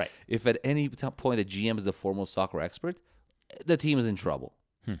say. Right. If at any point a GM is the foremost soccer expert, the team is in trouble,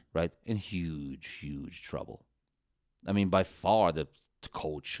 right? In huge, huge trouble. I mean, by far, the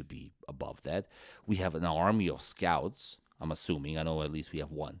coach should be above that. We have an army of scouts, I'm assuming. I know at least we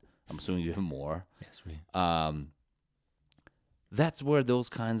have one. I'm assuming you have more. Yes, we. That's where those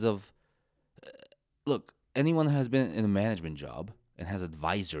kinds of look. Anyone who has been in a management job and has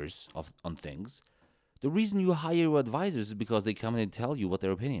advisors on things, the reason you hire your advisors is because they come in and tell you what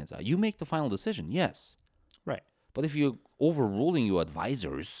their opinions are. You make the final decision, yes, Right. but if you're overruling your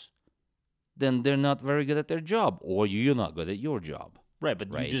advisors, then they're not very good at their job, or you're not good at your job. Right,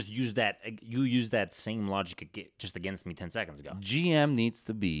 but Right. you just use that. You use that same logic just against me 10 seconds ago. GM needs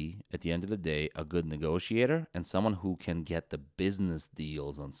to be, at the end of the day, a good negotiator and someone who can get the business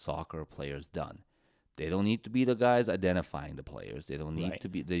deals on soccer players done. They don't need to be the guys identifying the players. They don't need Right. to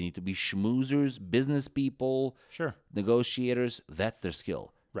be. They need to be schmoozers, business people, Sure. negotiators. That's their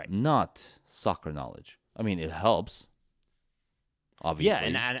skill, Right. Not soccer knowledge. I mean, it helps.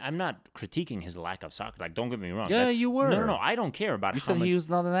 Obviously, Yeah, and I'm not critiquing his lack of soccer. Like, don't get me wrong. Yeah, you were. No, I don't care about you how said much. he was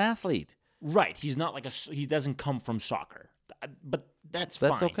not an athlete. Right, he's not like he doesn't come from soccer, but that's fine.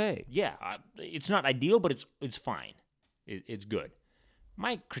 That's okay. Yeah, it's not ideal, but it's fine. It's good.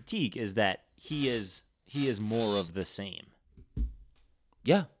 My critique is that he is more of the same.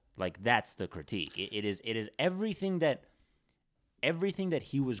 Yeah, Like that's the critique. It is everything that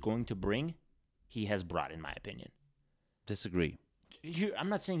he was going to bring, he has brought, in my opinion. disagree. I'm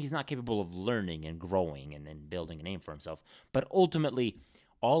not saying he's not capable of learning and growing and building a name for himself, but ultimately,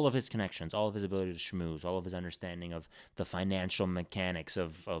 all of his connections, all of his ability to schmooze, all of his understanding of the financial mechanics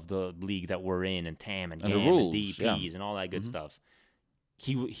of the league that we're in, and TAM and And GAM the rules, and DPs yeah. and all that good stuff,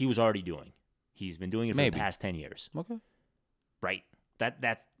 he was already doing. He's been doing it for Maybe. the past 10 years. Okay. Right.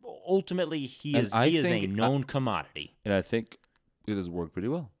 That's ultimately he And is I a think- known commodity. And I think it has worked pretty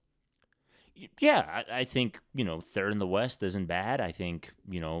well. Yeah, I think, third in the West isn't bad. I think,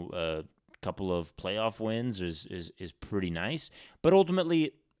 a couple of playoff wins is pretty nice. But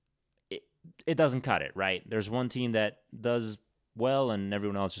ultimately, it doesn't cut it, right? There's one team that does well, and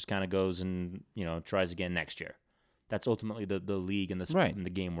everyone else just kind of goes and, tries again next year. That's ultimately the league and Right. and the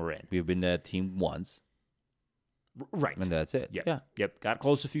game we're in. We've been that team once, Right. and that's it. Yep. Yeah. Yep. Got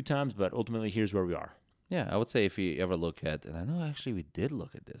close a few times, but ultimately, here's where we are. Yeah, I would say if you ever look at, and I know actually we did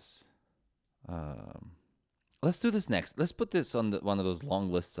look at this. Let's do this next. Let's put this on one of those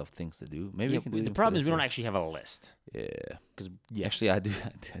long lists of things to do. Maybe we can do. The problem is we don't actually have a list. Yeah, because actually, I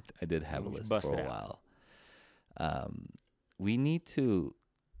did have a list for a while. We need to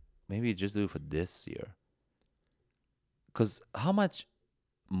maybe just do it for this year. Because how much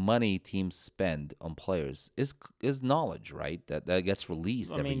money teams spend on players is knowledge, right? That gets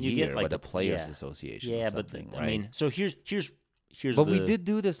released every year by the Players Association. Yeah, but right? I mean, so here's. But we did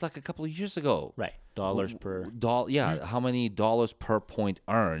do this like a couple of years ago, right? Dollars per how many dollars per point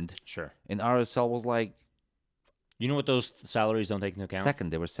earned? Sure. And RSL was like, you know what those salaries don't take into account?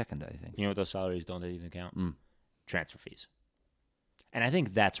 Second, they were second, I think. You know what those salaries don't take into account? Transfer fees. And I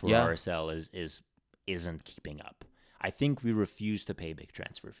think that's where RSL isn't keeping up. I think we refuse to pay big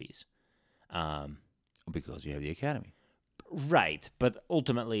transfer fees. Because you have the academy. Right, but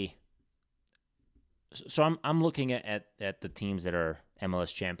ultimately, so I'm looking at the teams that are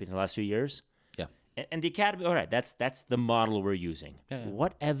MLS champions the last few years. Yeah. And the academy, all right, that's the model we're using. Yeah.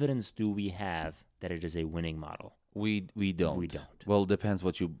 What evidence do we have that it is a winning model? We don't. We don't. Well, it depends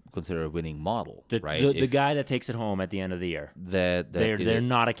what you consider a winning model, right? The guy that takes it home at the end of the year. They're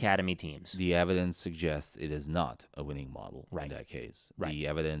not academy teams. The evidence suggests it is not a winning model right. in that case. Right. The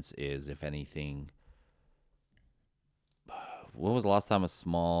evidence is, if anything, when was the last time a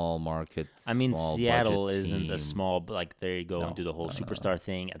small market? I mean, Seattle isn't a small, like they go and do the whole superstar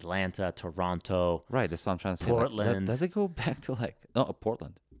thing. Atlanta, Toronto. Right, that's what I'm trying to say. Portland. Does it go back to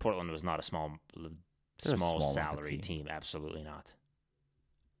Portland? Portland was not a small salary team. Absolutely not.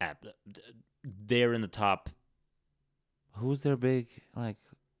 They're in the top. Who's their big I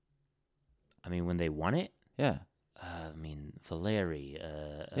mean, when they won it. Yeah. I mean, Valeri.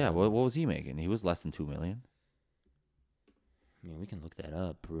 What was he making? He was less than $2 million. I mean, we can look that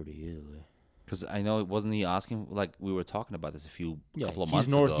up pretty easily. Because I know, wasn't he asking, like, we were talking about this couple of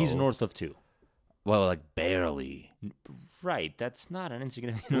months ago. He's north of 2. Well, like, barely. Right, that's not an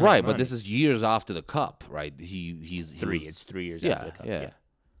insignificant right, but this is years after the Cup, right? It's 3 years after the Cup. Yeah.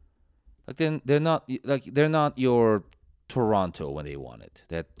 Like, they're not your Toronto when they won it.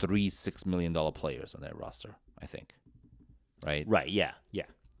 They had 3 $6 million players on their roster, I think. Right? Right, yeah.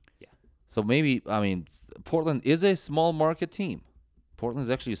 So maybe, I mean, Portland is a small market team. Portland is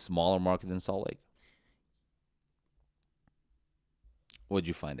actually a smaller market than Salt Lake. What'd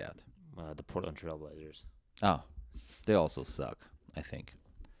you find out? The Portland Trailblazers. Oh, they also suck, I think.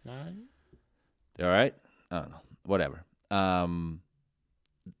 They're all right? I don't know. Whatever.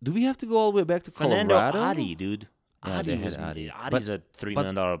 Do we have to go all the way back to Colorado? Fernando Adi, dude. Yeah, Adi's a $3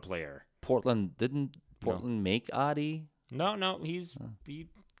 million player. Didn't Portland make Adi? No,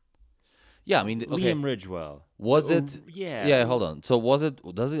 Yeah, I mean, okay. Liam Ridgewell. Was it? Yeah. Yeah, hold on. So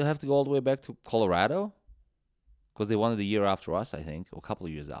does it have to go all the way back to Colorado? Because they won it the year after us, I think, or a couple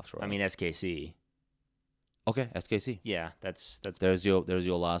of years after us. I mean, SKC. Okay, SKC. Yeah, that's. There's your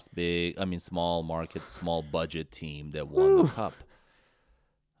last big, small market, small budget team that won the Cup.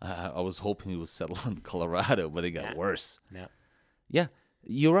 I was hoping it would settle on Colorado, but it got worse. Yeah. Yeah,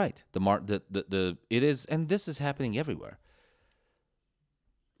 you're right. It is, and this is happening everywhere.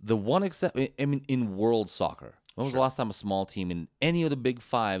 The one in world soccer, when was the last time a small team in any of the big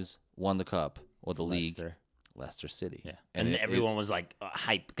fives won the Cup or the league? Leicester City. Yeah, and everyone was like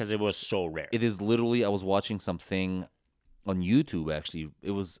hyped because it was so rare. It is literally. I was watching something on YouTube. Actually,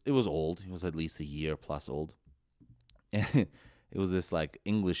 it was old. It was at least a year plus old, and it was this like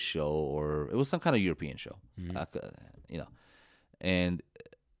English show, or it was some kind of European show, and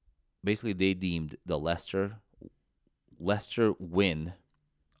basically they deemed the Leicester win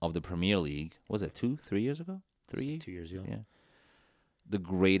of the Premier League, was it 3 years ago? 2 years ago. Yeah. The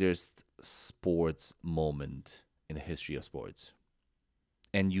greatest sports moment in the history of sports.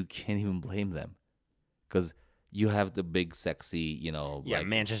 And you can't even blame them. Because you have the big, sexy, like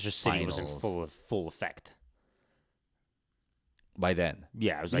Manchester City finals. Was in full effect. By then.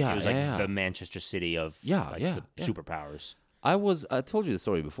 Yeah, it was like the Manchester City of superpowers. I told you the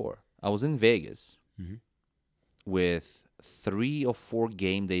story before. I was in Vegas with 3 or 4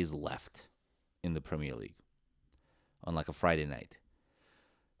 game days left in the Premier League on like a Friday night.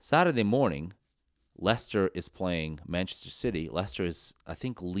 Saturday morning, Leicester is playing Manchester City. Leicester is, I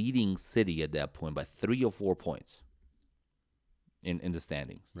think, leading City at that point by 3 or 4 points in the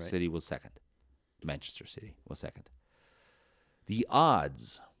standings. Right. City was second. Manchester City was second. The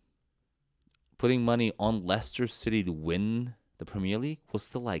odds putting money on Leicester City to win the Premier League was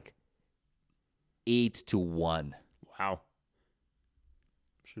still like 8-1. Wow.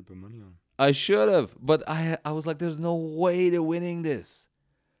 Should put money on. I should have, but I was like, there's no way they're winning this.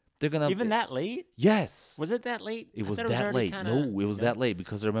 They're gonna even that late. Yes. Was it that late? It was that late. No, it was that late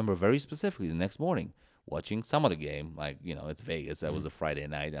because I remember very specifically the next morning watching some of the game. Like, it's Vegas. That was a Friday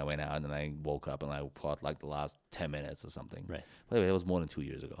night. I went out and I woke up and I caught like the last 10 minutes or something. Right. By the way, that was more than 2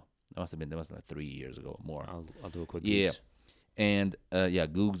 years ago. That must have been 3 years ago or more. I'll do a quick Yeah. And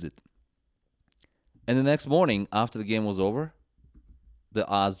Googs it. And the next morning, after the game was over, the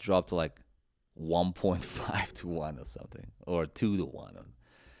odds dropped to like 1.5 to 1 or something, or 2 to 1.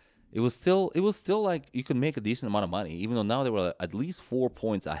 It was still like you could make a decent amount of money, even though now they were at least 4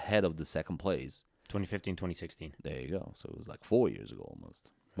 points ahead of the second place. 2015, 2016. There you go. So it was like 4 years ago almost.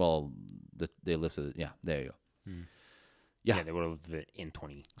 Well, they lifted it. Yeah, there you go. Yeah, they would have lifted it in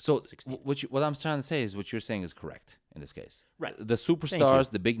 2016. So what I'm trying to say is what you're saying is correct in this case. Right. The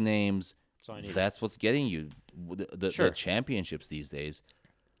superstars, the big names, that's what's getting you the championships these days.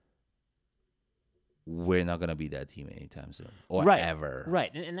 We're not gonna be that team anytime soon, or ever.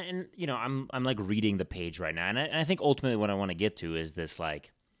 Right, and I'm like reading the page right now, and I think ultimately what I want to get to is this,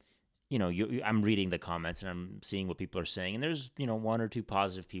 like, I'm reading the comments and I'm seeing what people are saying, and there's one or two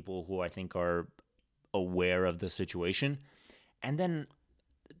positive people who I think are aware of the situation, and then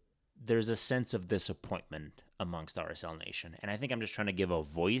there's a sense of disappointment amongst RSL Nation, and I think I'm just trying to give a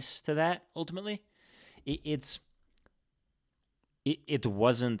voice to that. Ultimately,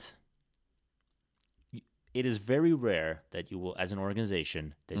 It is very rare that you will, as an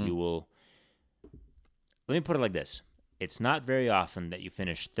organization, that you will. Let me put it like this: it's not very often that you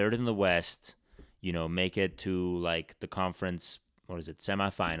finish third in the West, make it to like the conference,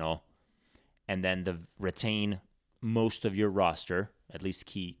 semifinal, and then retain most of your roster, at least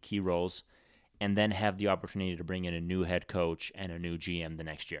key roles, and then have the opportunity to bring in a new head coach and a new GM the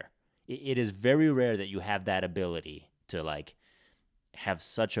next year. It is very rare that you have that ability to like have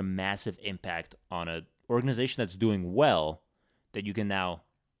such a massive impact on a organization that's doing well that you can now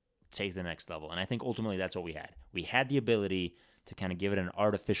take the next level. And I think ultimately that's what we had. We had the ability to kind of give it an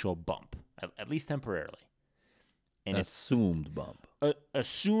artificial bump, at least temporarily. An assumed bump.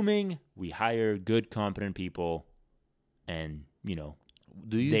 Assuming we hire good, competent people and,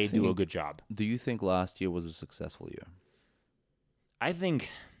 they do a good job. Do you think last year was a successful year? I think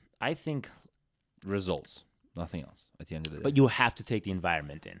results, nothing else at the end of the day. But you have to take the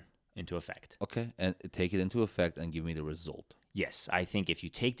environment into effect. Okay, and take it into effect and give me the result. Yes, I think if you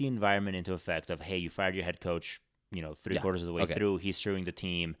take the environment into effect of, hey, you fired your head coach, three-quarters of the way through, he's screwing the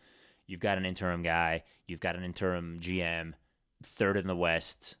team, you've got an interim guy, you've got an interim GM, third in the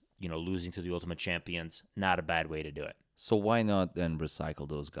West, losing to the ultimate champions, not a bad way to do it. So why not then recycle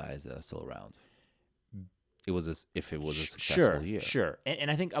those guys that are still around? If it was a successful year. Sure. And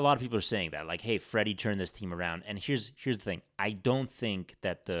I think a lot of people are saying that, like, hey, Freddie turned this team around. And here's the thing. I don't think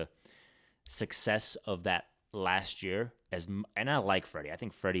that the success of that last year, and I like Freddie. I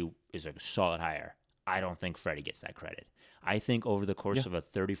think Freddie is a solid hire. I don't think Freddie gets that credit. I think over the course of a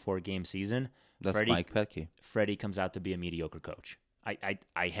 34-game season, Mike Petke. Freddie comes out to be a mediocre coach. I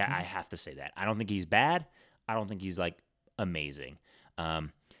have to say that. I don't think he's bad. I don't think he's, like, amazing.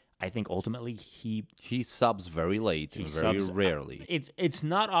 I think ultimately he subs very late, very rarely. It's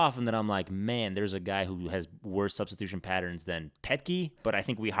not often that I'm like, man, there's a guy who has worse substitution patterns than Petke, but I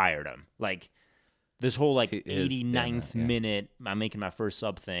think we hired him. Like this whole 89th minute, I'm making my first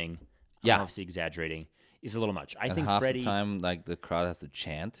sub thing. I'm obviously exaggerating. Is a little much. I think half Freddie, the time, like the crowd has to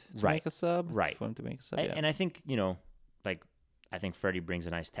chant to make a sub, for him to make a sub. And I think I think Freddie brings a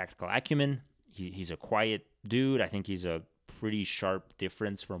nice tactical acumen. He's a quiet dude. I think he's a pretty sharp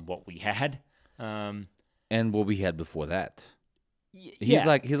difference from what we had, and what we had before that. He's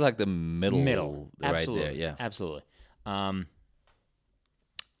like the middle right absolutely. there. Yeah, absolutely. I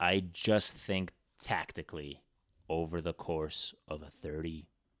just think tactically, over the course of a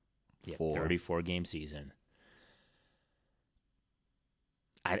 34 game season,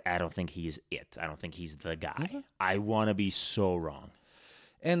 I don't think he's it. I don't think he's the guy. Mm-hmm. I want to be so wrong.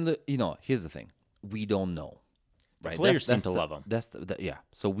 And here's the thing: we don't know. Right. Players seem to love him.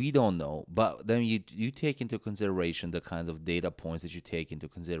 So we don't know, but then you take into consideration the kinds of data points that you take into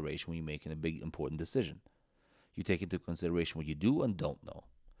consideration when you're making a big important decision. You take into consideration what you do and don't know.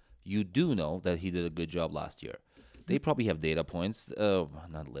 You do know that he did a good job last year. They probably have data points,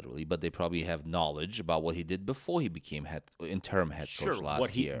 not literally, but they probably have knowledge about what he did before he became interim head coach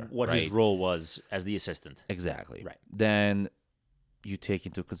last year. What his role was as the assistant. Exactly. Right. Then you take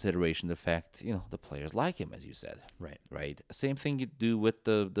into consideration the fact, the players like him, as you said. Right. Same thing you do with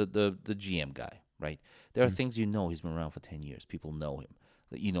the GM guy, right? There are things he's been around for 10 years. People know him.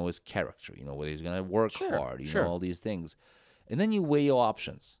 His character, whether he's going to work hard, all these things. And then you weigh your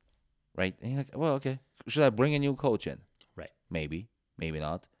options, right? And you're like, well, okay, should I bring a new coach in? Right. Maybe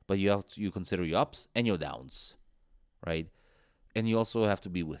not. But you consider your ups and your downs, right? And you also have to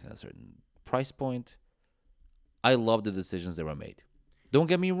be within a certain price point. I love the decisions that were made. Don't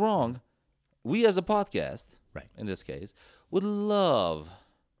get me wrong. We as a podcast, right, in this case, would love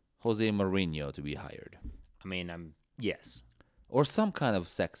Jose Mourinho to be hired. I mean, yes. Or some kind of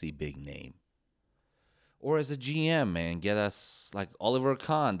sexy big name. Or as a GM, man, get us like Oliver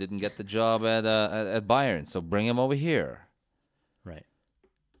Kahn didn't get the job at Bayern, so bring him over here. Right.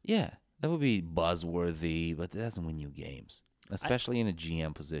 Yeah, that would be buzzworthy, but it doesn't win you games, especially in a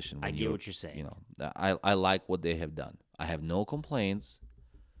GM position. I get what you're saying. You know, I like what they have done. I have no complaints.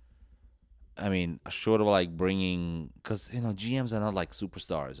 I mean, short of like bringing, because you know GMs are not like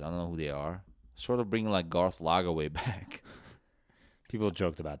superstars. I don't know who they are. Short of bringing like Garth Lagerwey back. People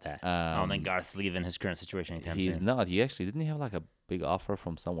joked about that. I don't think Garth's leaving his current situation anytime soon. He's not. He actually didn't he have like a big offer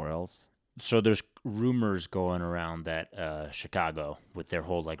from somewhere else. So there's rumors going around that Chicago, with their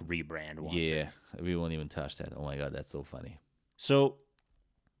whole like rebrand, wants it. We won't even touch that. Oh my god, that's so funny. So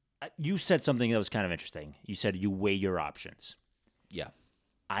you said something that was kind of interesting. You said you weigh your options. Yeah.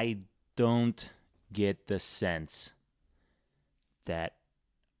 I don't get the sense that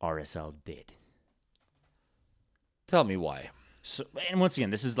RSL did. Tell me why. So, and once again,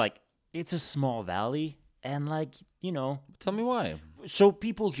 this is like, it's a small valley, and like, you know. Tell me why. So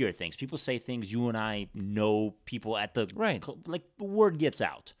people hear things. People say things. You and I know people at the... Right. Like, the word gets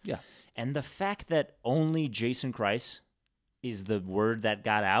out. Yeah. And the fact that only Jason Kreis is the word that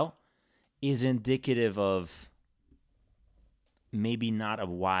got out is indicative of maybe not a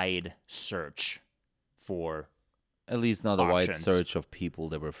wide search for... At least not options. A wide search of people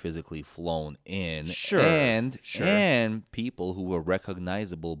that were physically flown in. Sure. And people who were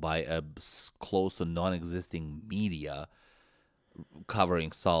recognizable by a close to non-existing media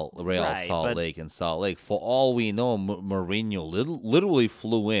covering Salt Lake and Salt Lake. For all we know, Mourinho literally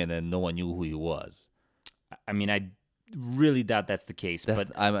flew in and no one knew who he was. I mean, I really doubt that's the case. But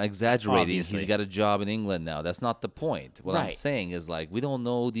I'm exaggerating. obviously. He's got a job in England now. That's not the point. What I'm Right. saying is, like, we don't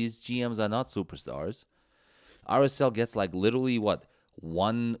know. These GMs are not superstars. RSL gets like literally what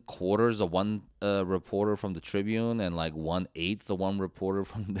 1/4 of one reporter from the Tribune and like 1/8 of one reporter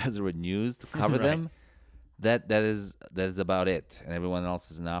from Deseret News to cover Right. them. That is about it, and everyone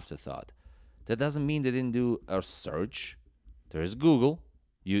else is an afterthought. That doesn't mean they didn't do a search. There's Google.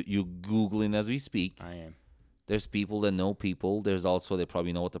 You Googling as we speak. I am. There's people that know people. There's also they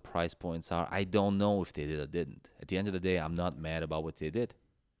probably know what the price points are. I don't know if they did or didn't. At the end of the day, I'm not mad about what they did.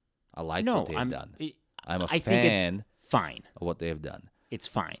 I like what they've done. I'm a fan think it's fine. of what they have done. It's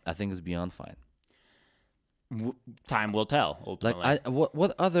fine. I think it's beyond fine. Time will tell, ultimately. Like,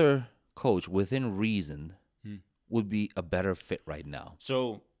 what other coach within reason would be a better fit right now?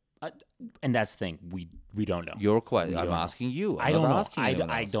 So, and that's the thing. We don't know. Your question. I'm asking you. I don't know.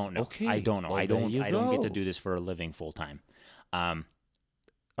 I don't know. Okay. I don't know. Well, I don't get to do this for a living full time.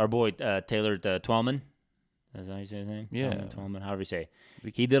 Our boy Taylor Twellman. Is that how you say his name? Yeah. Twellman, however you say.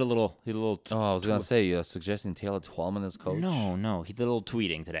 He did a little. I was gonna say you're suggesting Taylor Twellman as coach. No. He did a little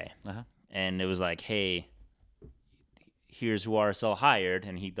tweeting today, and it was like, "Hey, here's who RSL hired,"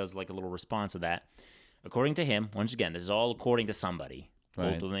 and he does like a little response to that. According to him, once again, this is all according to somebody.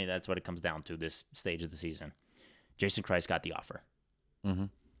 Right. Ultimately, that's what it comes down to this stage of the season. Jason Kreis got the offer. Mm-hmm.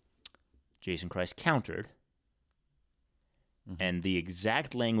 Jason Kreis countered, and the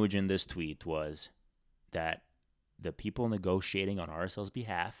exact language in this tweet was that the people negotiating on RSL's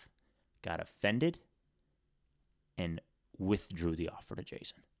behalf got offended and withdrew the offer to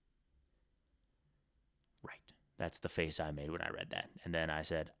Jason. Right. That's the face I made when I read that. And then I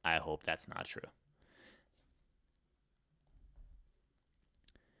said, I hope that's not true.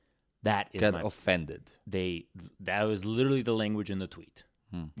 That is offended. That was literally the language in the tweet.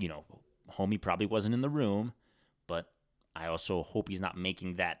 You know, homie probably wasn't in the room, but I also hope he's not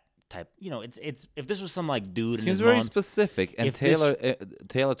making that type. You know, it's if this was some like dude. Seems very specific. And Taylor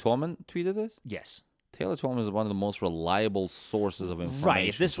Twellman tweeted this. Yes. Taylor Twellman is one of the most reliable sources of information. Right.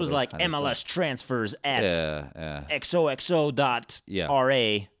 If this was like MLS transfers at XOXO.RA,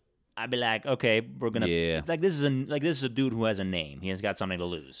 I'd be like, okay, we're gonna like this is a dude who has a name. He has got something to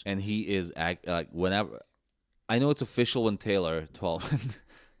lose. And he is like whenever I know it's official when Taylor Twellman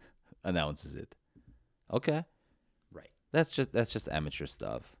announces it. Okay. Right. That's just amateur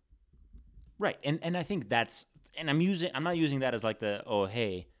stuff. Right. And I think that's I'm not using that as like the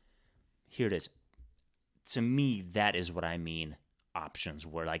hey, here it is. To me, that is what I mean. Options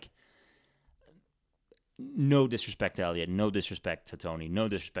were like, no disrespect to Elliot, no disrespect to Tony, no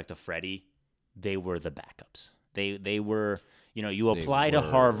disrespect to Freddie. They were the backups. They were, you apply to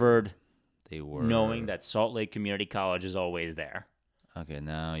Harvard, they were knowing that Salt Lake Community College is always there. Okay,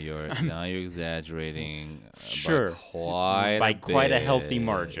 now you're exaggerating. Sure, by quite a healthy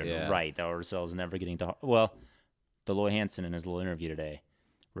margin, right? RSL is never getting to Deloy Hansen in his little interview today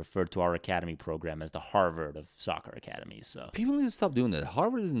referred to our academy program as the Harvard of soccer academies. So people need to stop doing that.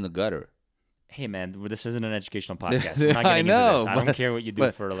 Harvard is in the gutter. Hey, man, this isn't an educational podcast. We're not getting into this. I don't care what you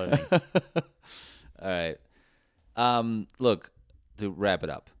do for a living. All right. Look, to wrap it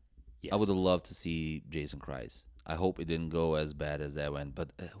up, I would have loved to see Jason Kreis. I hope it didn't go as bad as that went. But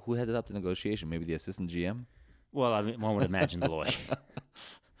who headed up the negotiation? Maybe the assistant GM? Well, I mean, one would imagine Deloy.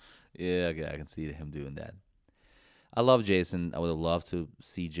 Yeah, okay, I can see him doing that. I love Jason. I would have loved to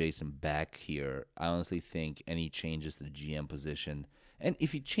see Jason back here. I honestly think any changes to the GM position, and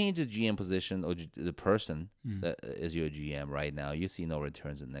if you change the GM position or the person that is your GM right now, you see no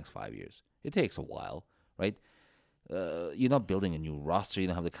returns in the next 5 years. It takes a while, right? You're not building a new roster. You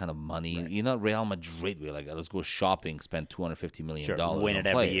don't have the kind of money. Right. You're not Real Madrid. We're like, let's go shopping, spend $250 million. Win it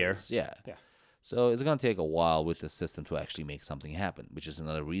every year. Yeah. So it's going to take a while with the system to actually make something happen, which is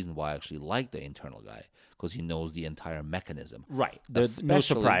another reason why I actually like the internal guy, because he knows the entire mechanism. Right. There's no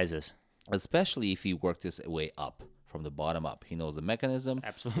surprises. Especially if he worked his way up, from the bottom up. He knows the mechanism,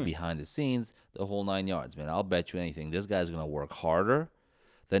 behind the scenes, the whole 9 yards. Man, I'll bet you anything. This guy's going to work harder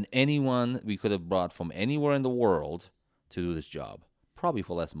than anyone we could have brought from anywhere in the world to do this job. Probably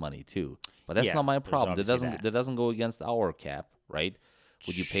for less money, too. But that's not my problem. That doesn't go against our cap, right?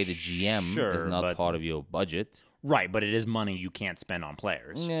 Would you pay the GM is not part of your budget. Right, but it is money you can't spend on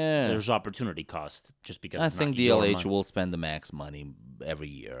players. Yeah. There's opportunity cost just because I think DLH will spend the max money every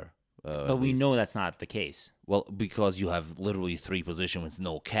year. But we know that's not the case. Well, because you have literally 3 positions with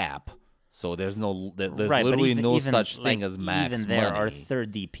no cap. So there's literally no such thing as max even there, money. Our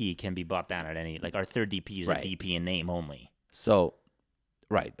third DP can be bought down at any... Like, our third DP is a DP in name only. So,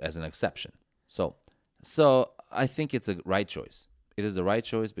 as an exception. So I think it's a right choice. It is the right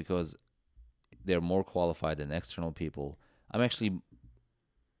choice because they're more qualified than external people. I'm actually...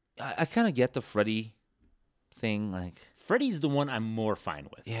 I kind of get the Freddie thing. Like Freddie's the one I'm more fine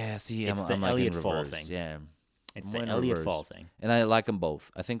with. Yeah, see, it's the Elliott Fall thing. Yeah. It's the Elliott Fall thing. And I like them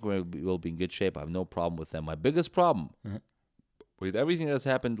both. I think we'll be in good shape. I have no problem with them. My biggest problem with everything that's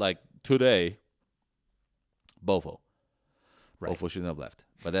happened like today, Bofo. Right. Bofo shouldn't have left.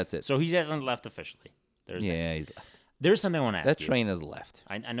 But that's it. So he hasn't left officially. He's left. There's something I want to ask you. That train has left.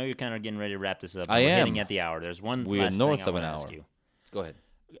 I know you're kind of getting ready to wrap this up. I am. We're hitting at the hour. There's one We're last north thing I of an want to hour. ask you. Go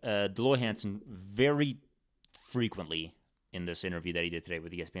ahead. Deloy Hansen very frequently in this interview that he did today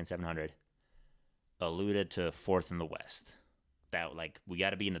with ESPN 700 alluded to 4th in the West. That, like, we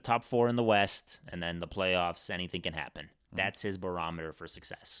got to be in the top 4 in the West, and then the playoffs, anything can happen. That's his barometer for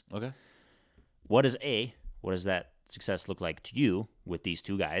success. Okay. What does that success look like to you with these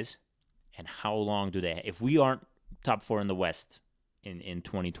two guys? And how long do they... If we aren't top 4 in the West in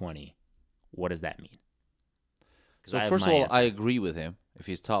 2020, what does that mean? So first of all, I agree with him.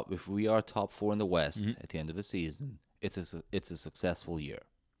 If we are top 4 in the West at the end of the season, it's a successful year.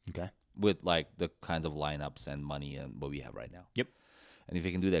 Okay. With like the kinds of lineups and money and what we have right now. Yep. And if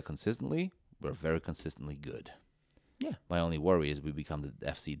we can do that consistently, we're very consistently good. Yeah. My only worry is we become the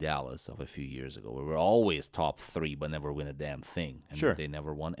FC Dallas of a few years ago, where we're always top 3 but never win a damn thing. And they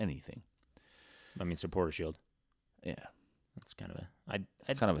never won anything. I mean, Supporter Shield. Yeah. That's kind of a...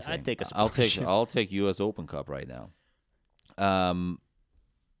 I'd take a Supporter Shield. I'll take U.S. Open Cup right now.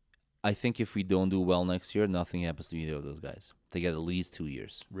 I think if we don't do well next year, nothing happens to either of those guys. They get at least 2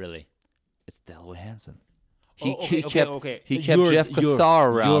 years. Really? It's Deloy Hansen. He kept Jeff Cassar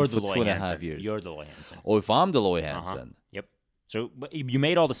around for 2.5 years. You're Deloy Hansen. Oh, if I'm Deloy Hansen. Yep. So but you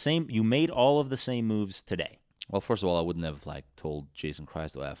made all of the same moves today. Well, first of all, I wouldn't have told Jason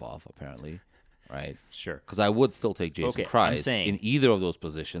Kreis to F off, apparently. Right? Sure. Because I would still take Jason Kreis in either of those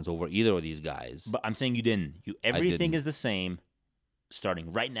positions over either of these guys. But I'm saying you didn't. Everything is the same.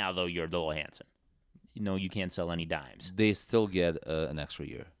 Starting right now, though, you're Deloy Hansen. You can't sell any dimes. They still get an extra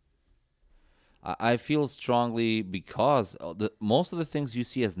year. I feel strongly because most of the things you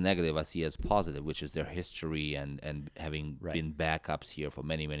see as negative, I see as positive, which is their history and having been backups here for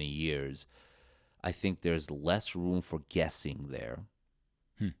many, many years. I think there's less room for guessing there,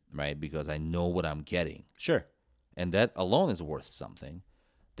 right? Because I know what I'm getting. Sure. And that alone is worth something.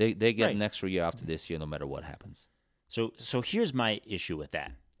 They get an extra year after this year no matter what happens. So here's my issue with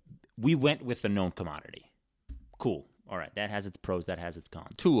that. We went with the known commodity. Cool. All right. That has its pros. That has its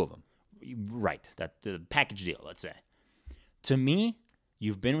cons. 2 of them. Right. That the package deal, let's say. To me,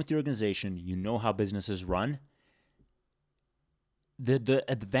 you've been with the organization. You know how businesses run. The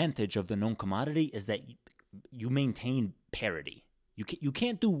advantage of the known commodity is that you maintain parity. You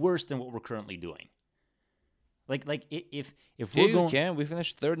can't do worse than what we're currently doing. Like if we're going... You can. We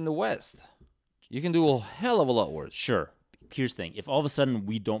finished 3rd in the West. You can do a hell of a lot worse. Sure. Here's the thing. If all of a sudden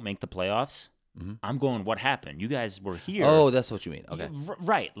we don't make the playoffs, Mm-hmm. I'm going, what happened? You guys were here. Oh, that's what you mean. Okay.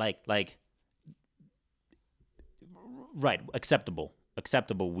 Right. Right. Acceptable.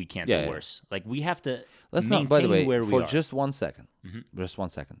 We can't do worse. Like, we have to Let's maintain not, by the way, where we for are. just 1 second, just 1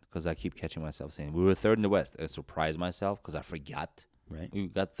 second, because I keep catching myself saying we were third in the West. I surprised myself because I forgot we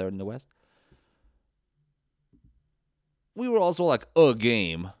got third in the West. We were also like a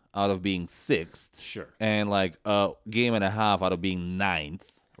game out of being sixth. Sure. And like a game and a half out of being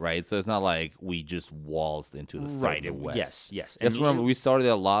ninth, right? So it's not like we just waltzed into the third in the West. Yes. Let's remember, we started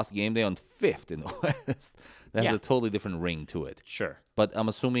our last game day on fifth in the West. That has a totally different ring to it. Sure. But I'm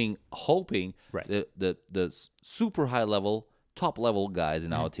hoping the super high level, top level guys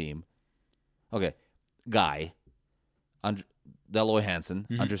in our team, Guy, Deloy Hansen,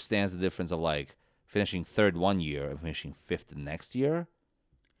 understands the difference of like finishing third 1 year and finishing fifth the next year.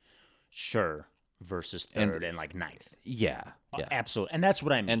 Sure. Versus third and like ninth. Yeah. Absolutely. And that's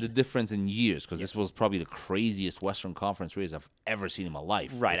what I mean. And the difference in years, because this was probably the craziest Western Conference race I've ever seen in my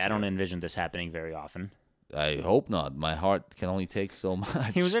life. Right. I don't envision this happening very often. I hope not. My heart can only take so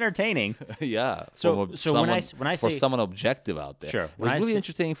much. He was entertaining. Yeah. So when I say for someone objective out there, sure, it was really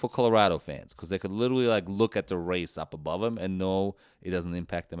entertaining for Colorado fans because they could literally like look at the race up above them and know it doesn't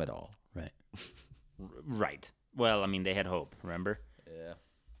impact them at all. Right. Right. Well, I mean, they had hope. Remember? Yeah.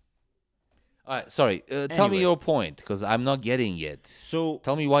 All right. Sorry. Tell me your point because I'm not getting it. So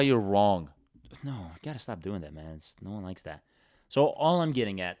tell me why you're wrong. No, you gotta stop doing that, man. No one likes that. So all I'm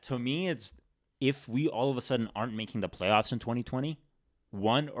getting at, to me, it's if we all of a sudden aren't making the playoffs in 2020,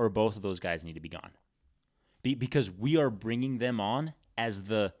 one or both of those guys need to be gone. Because we are bringing them on as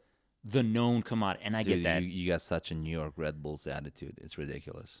the known commodity. And I get that. You got such a New York Red Bulls attitude. It's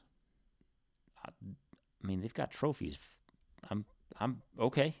ridiculous. I mean, they've got trophies. I'm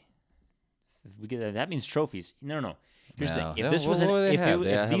okay. If we get that means trophies. No. Here's the thing. If this was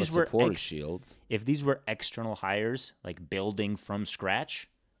if these were external hires, like building from scratch,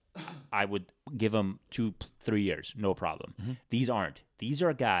 I would give them 2-3 years, no problem. These aren't. These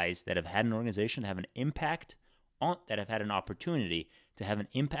are guys that have had an organization, have an impact on, that have had an opportunity to have an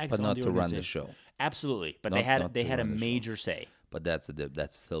impact on the organization. But not to run the show. Absolutely. But they had a major say. But that's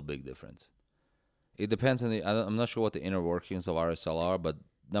still a big difference. It depends on I'm not sure what the inner workings of RSL are, but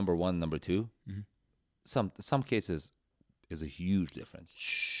number one, number two, some cases is a huge difference.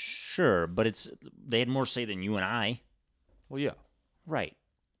 Sure, but they had more say than you and I. Well, yeah. Right.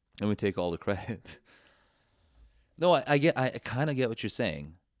 And we take all the credit. No, I kind of get what you're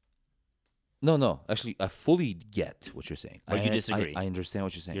saying. No. Actually, I fully get what you're saying. But you disagree. I understand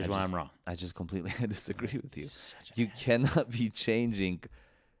what you're saying. Here's why I'm wrong. I just completely disagree with you. You cannot be changing.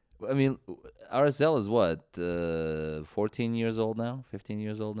 I mean, RSL is what, 14 years old now? 15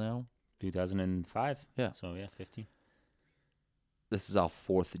 years old now? 2005. Yeah. So, 15. This is our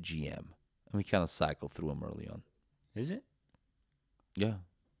fourth GM. And we kind of cycled through him early on. Is it? Yeah.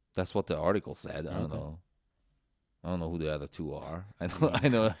 That's what the article said. I don't know. I don't know who the other two are. I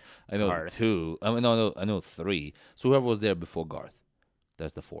know two. I know three. So whoever was there before Garth,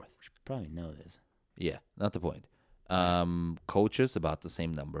 that's the fourth. We should probably know this. Yeah, not the point. Coaches about the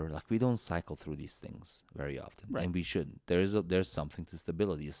same number. Like we don't cycle through these things very often, and we shouldn't. There's something to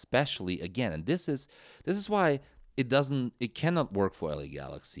stability, especially again, and this is why it cannot work for LA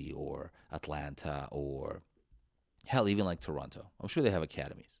Galaxy or Atlanta or hell even like Toronto. I'm sure they have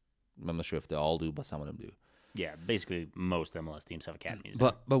academies. I'm not sure if they all do, but some of them do. Yeah, basically most MLS teams have academies.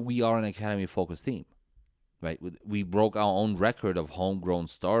 But we are an academy-focused team, right? We broke our own record of homegrown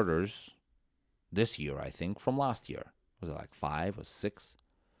starters this year, I think, from last year. Was it like 5 or 6?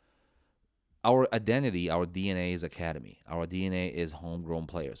 Our identity, our DNA is academy. Our DNA is homegrown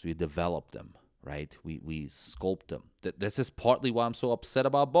players. We develop them, right? We sculpt them. This is partly why I'm so upset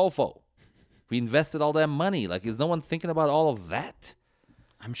about Bofo. We invested all that money. Like, is no one thinking about all of that?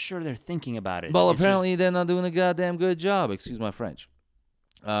 I'm sure they're thinking about it. Well, apparently they're not doing a goddamn good job. Excuse my French.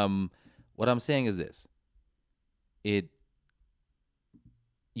 What I'm saying is this.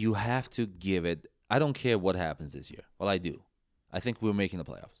 You have to give it. I don't care what happens this year. Well, I do. I think we're making the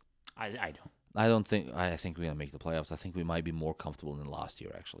playoffs. I don't. I think we're going to make the playoffs. I think we might be more comfortable than last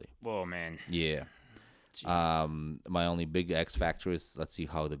year, actually. Whoa, man. Yeah. Jeez. My only big X factor is let's see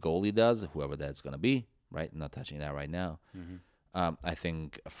how the goalie does, whoever that's going to be, right? I'm not touching that right now. Mm-hmm. I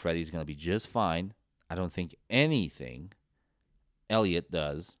think Freddie's going to be just fine. I don't think anything Elliott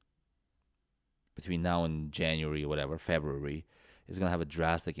does between now and January or whatever, February, is going to have a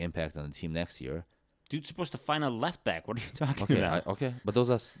drastic impact on the team next year. Dude's supposed to find a left back. What are you talking about? Okay, but those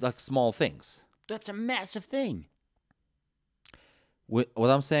are like small things. That's a massive thing. What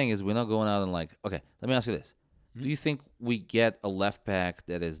I'm saying is we're not going out and like, okay, let me ask you this. Do you think we get a left back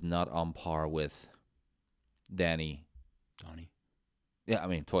that is not on par with Donnie? Yeah, I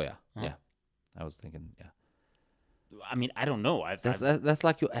mean Toya. Uh-huh. Yeah, I was thinking. Yeah. I mean, I don't know. That's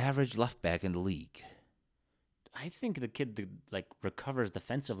like your average left back in the league. I think the kid recovers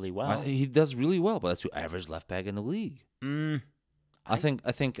defensively well. He does really well, but that's your average left back in the league. I think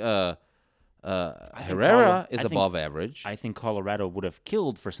Herrera is above average. I think Colorado would have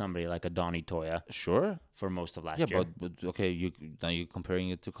killed for somebody like a Donnie Toya. Sure. For most of last year. But okay, now you're comparing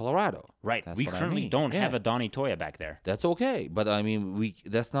it to Colorado. Right. We currently don't have a Donnie Toya back there. That's okay, but I mean,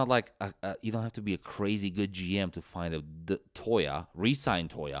 that's not like you don't have to be a crazy good GM to find a Toya, re-sign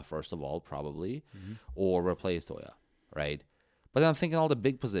Toya first of all, probably, or replace Toya, right? But then I'm thinking all the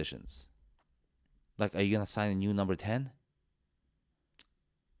big positions. Like, are you gonna sign a new number 10?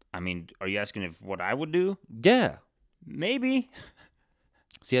 I mean, are you asking if what I would do? Yeah. Maybe.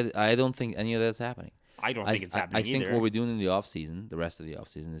 See, I don't think any of that's happening. I don't think it's happening either. I think what we're doing in the offseason, the rest of the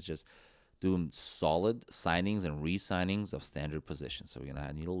offseason, is just doing solid signings and re-signings of standard positions. So we're going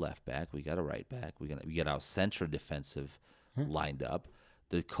to need a left back. We got a right back. We get our center defensive lined up.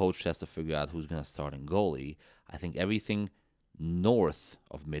 The coach has to figure out who's going to start in goalie. I think everything north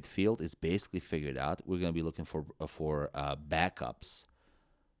of midfield is basically figured out. We're going to be looking for backups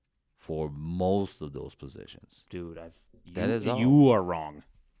for most of those positions. Dude, that is all. You are wrong.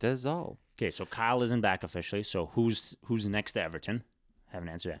 That is all. Okay, so Kyle isn't back officially, so who's next to Everton? Haven't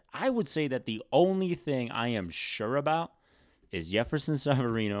answered that. I would say that the only thing I am sure about is Jefferson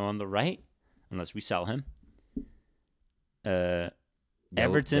Savarino on the right, unless we sell him.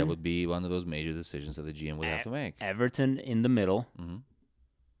 Everton. That would be one of those major decisions that the GM would have to make. Everton in the middle, and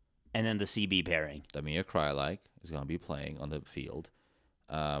then the CB pairing. Damir Kreilach is going to be playing on the field.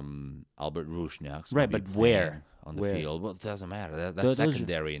 Albert Rushnak's right, but where on the field? Well, it doesn't matter. That's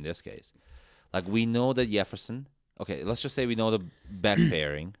secondary in this case. Like, we know that Jefferson. Okay, let's just say we know the back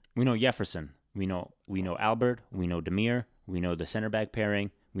pairing. We know Jefferson. We know Albert. We know Damir. We know the center back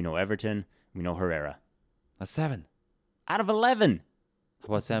pairing. We know Everton. We know Herrera. That's 7 out of 11. How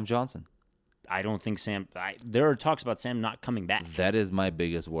about Sam Johnson? I don't think Sam. There are talks about Sam not coming back. That is my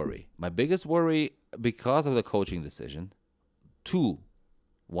biggest worry. My biggest worry because of the coaching decision. 2.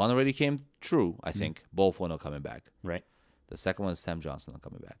 One already came true, I think. Both are not coming back. Right. The second one is Sam Johnson not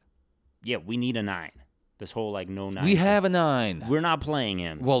coming back. Yeah, we need a 9. This whole no 9. We have a 9. We're not playing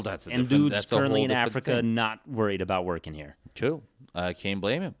him. Well, that's a and different. Dude's currently in Africa, thing. Not worried about working here. True. I can't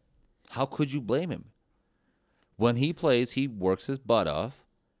blame him. How could you blame him? When he plays, he works his butt off.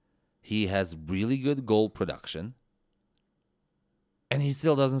 He has really good goal production, and he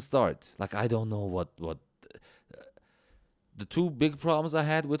still doesn't start. Like, I don't know what. The 2 big problems I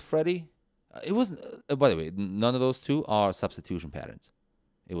had with Freddie, it wasn't. By the way, none of those 2 are substitution patterns.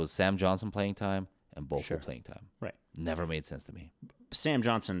 It was Sam Johnson playing time and Bofo playing time. Right. Never made sense to me. Sam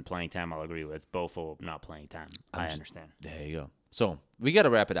Johnson playing time, I'll agree with. Bofo not playing time. I understand. There you go. So we got to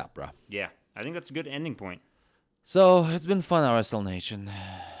wrap it up, bro. Yeah, I think that's a good ending point. So it's been fun, RSL Nation.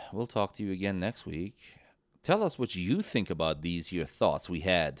 We'll talk to you again next week. Tell us what you think about these here thoughts we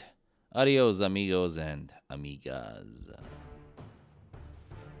had. Adios, amigos and amigas.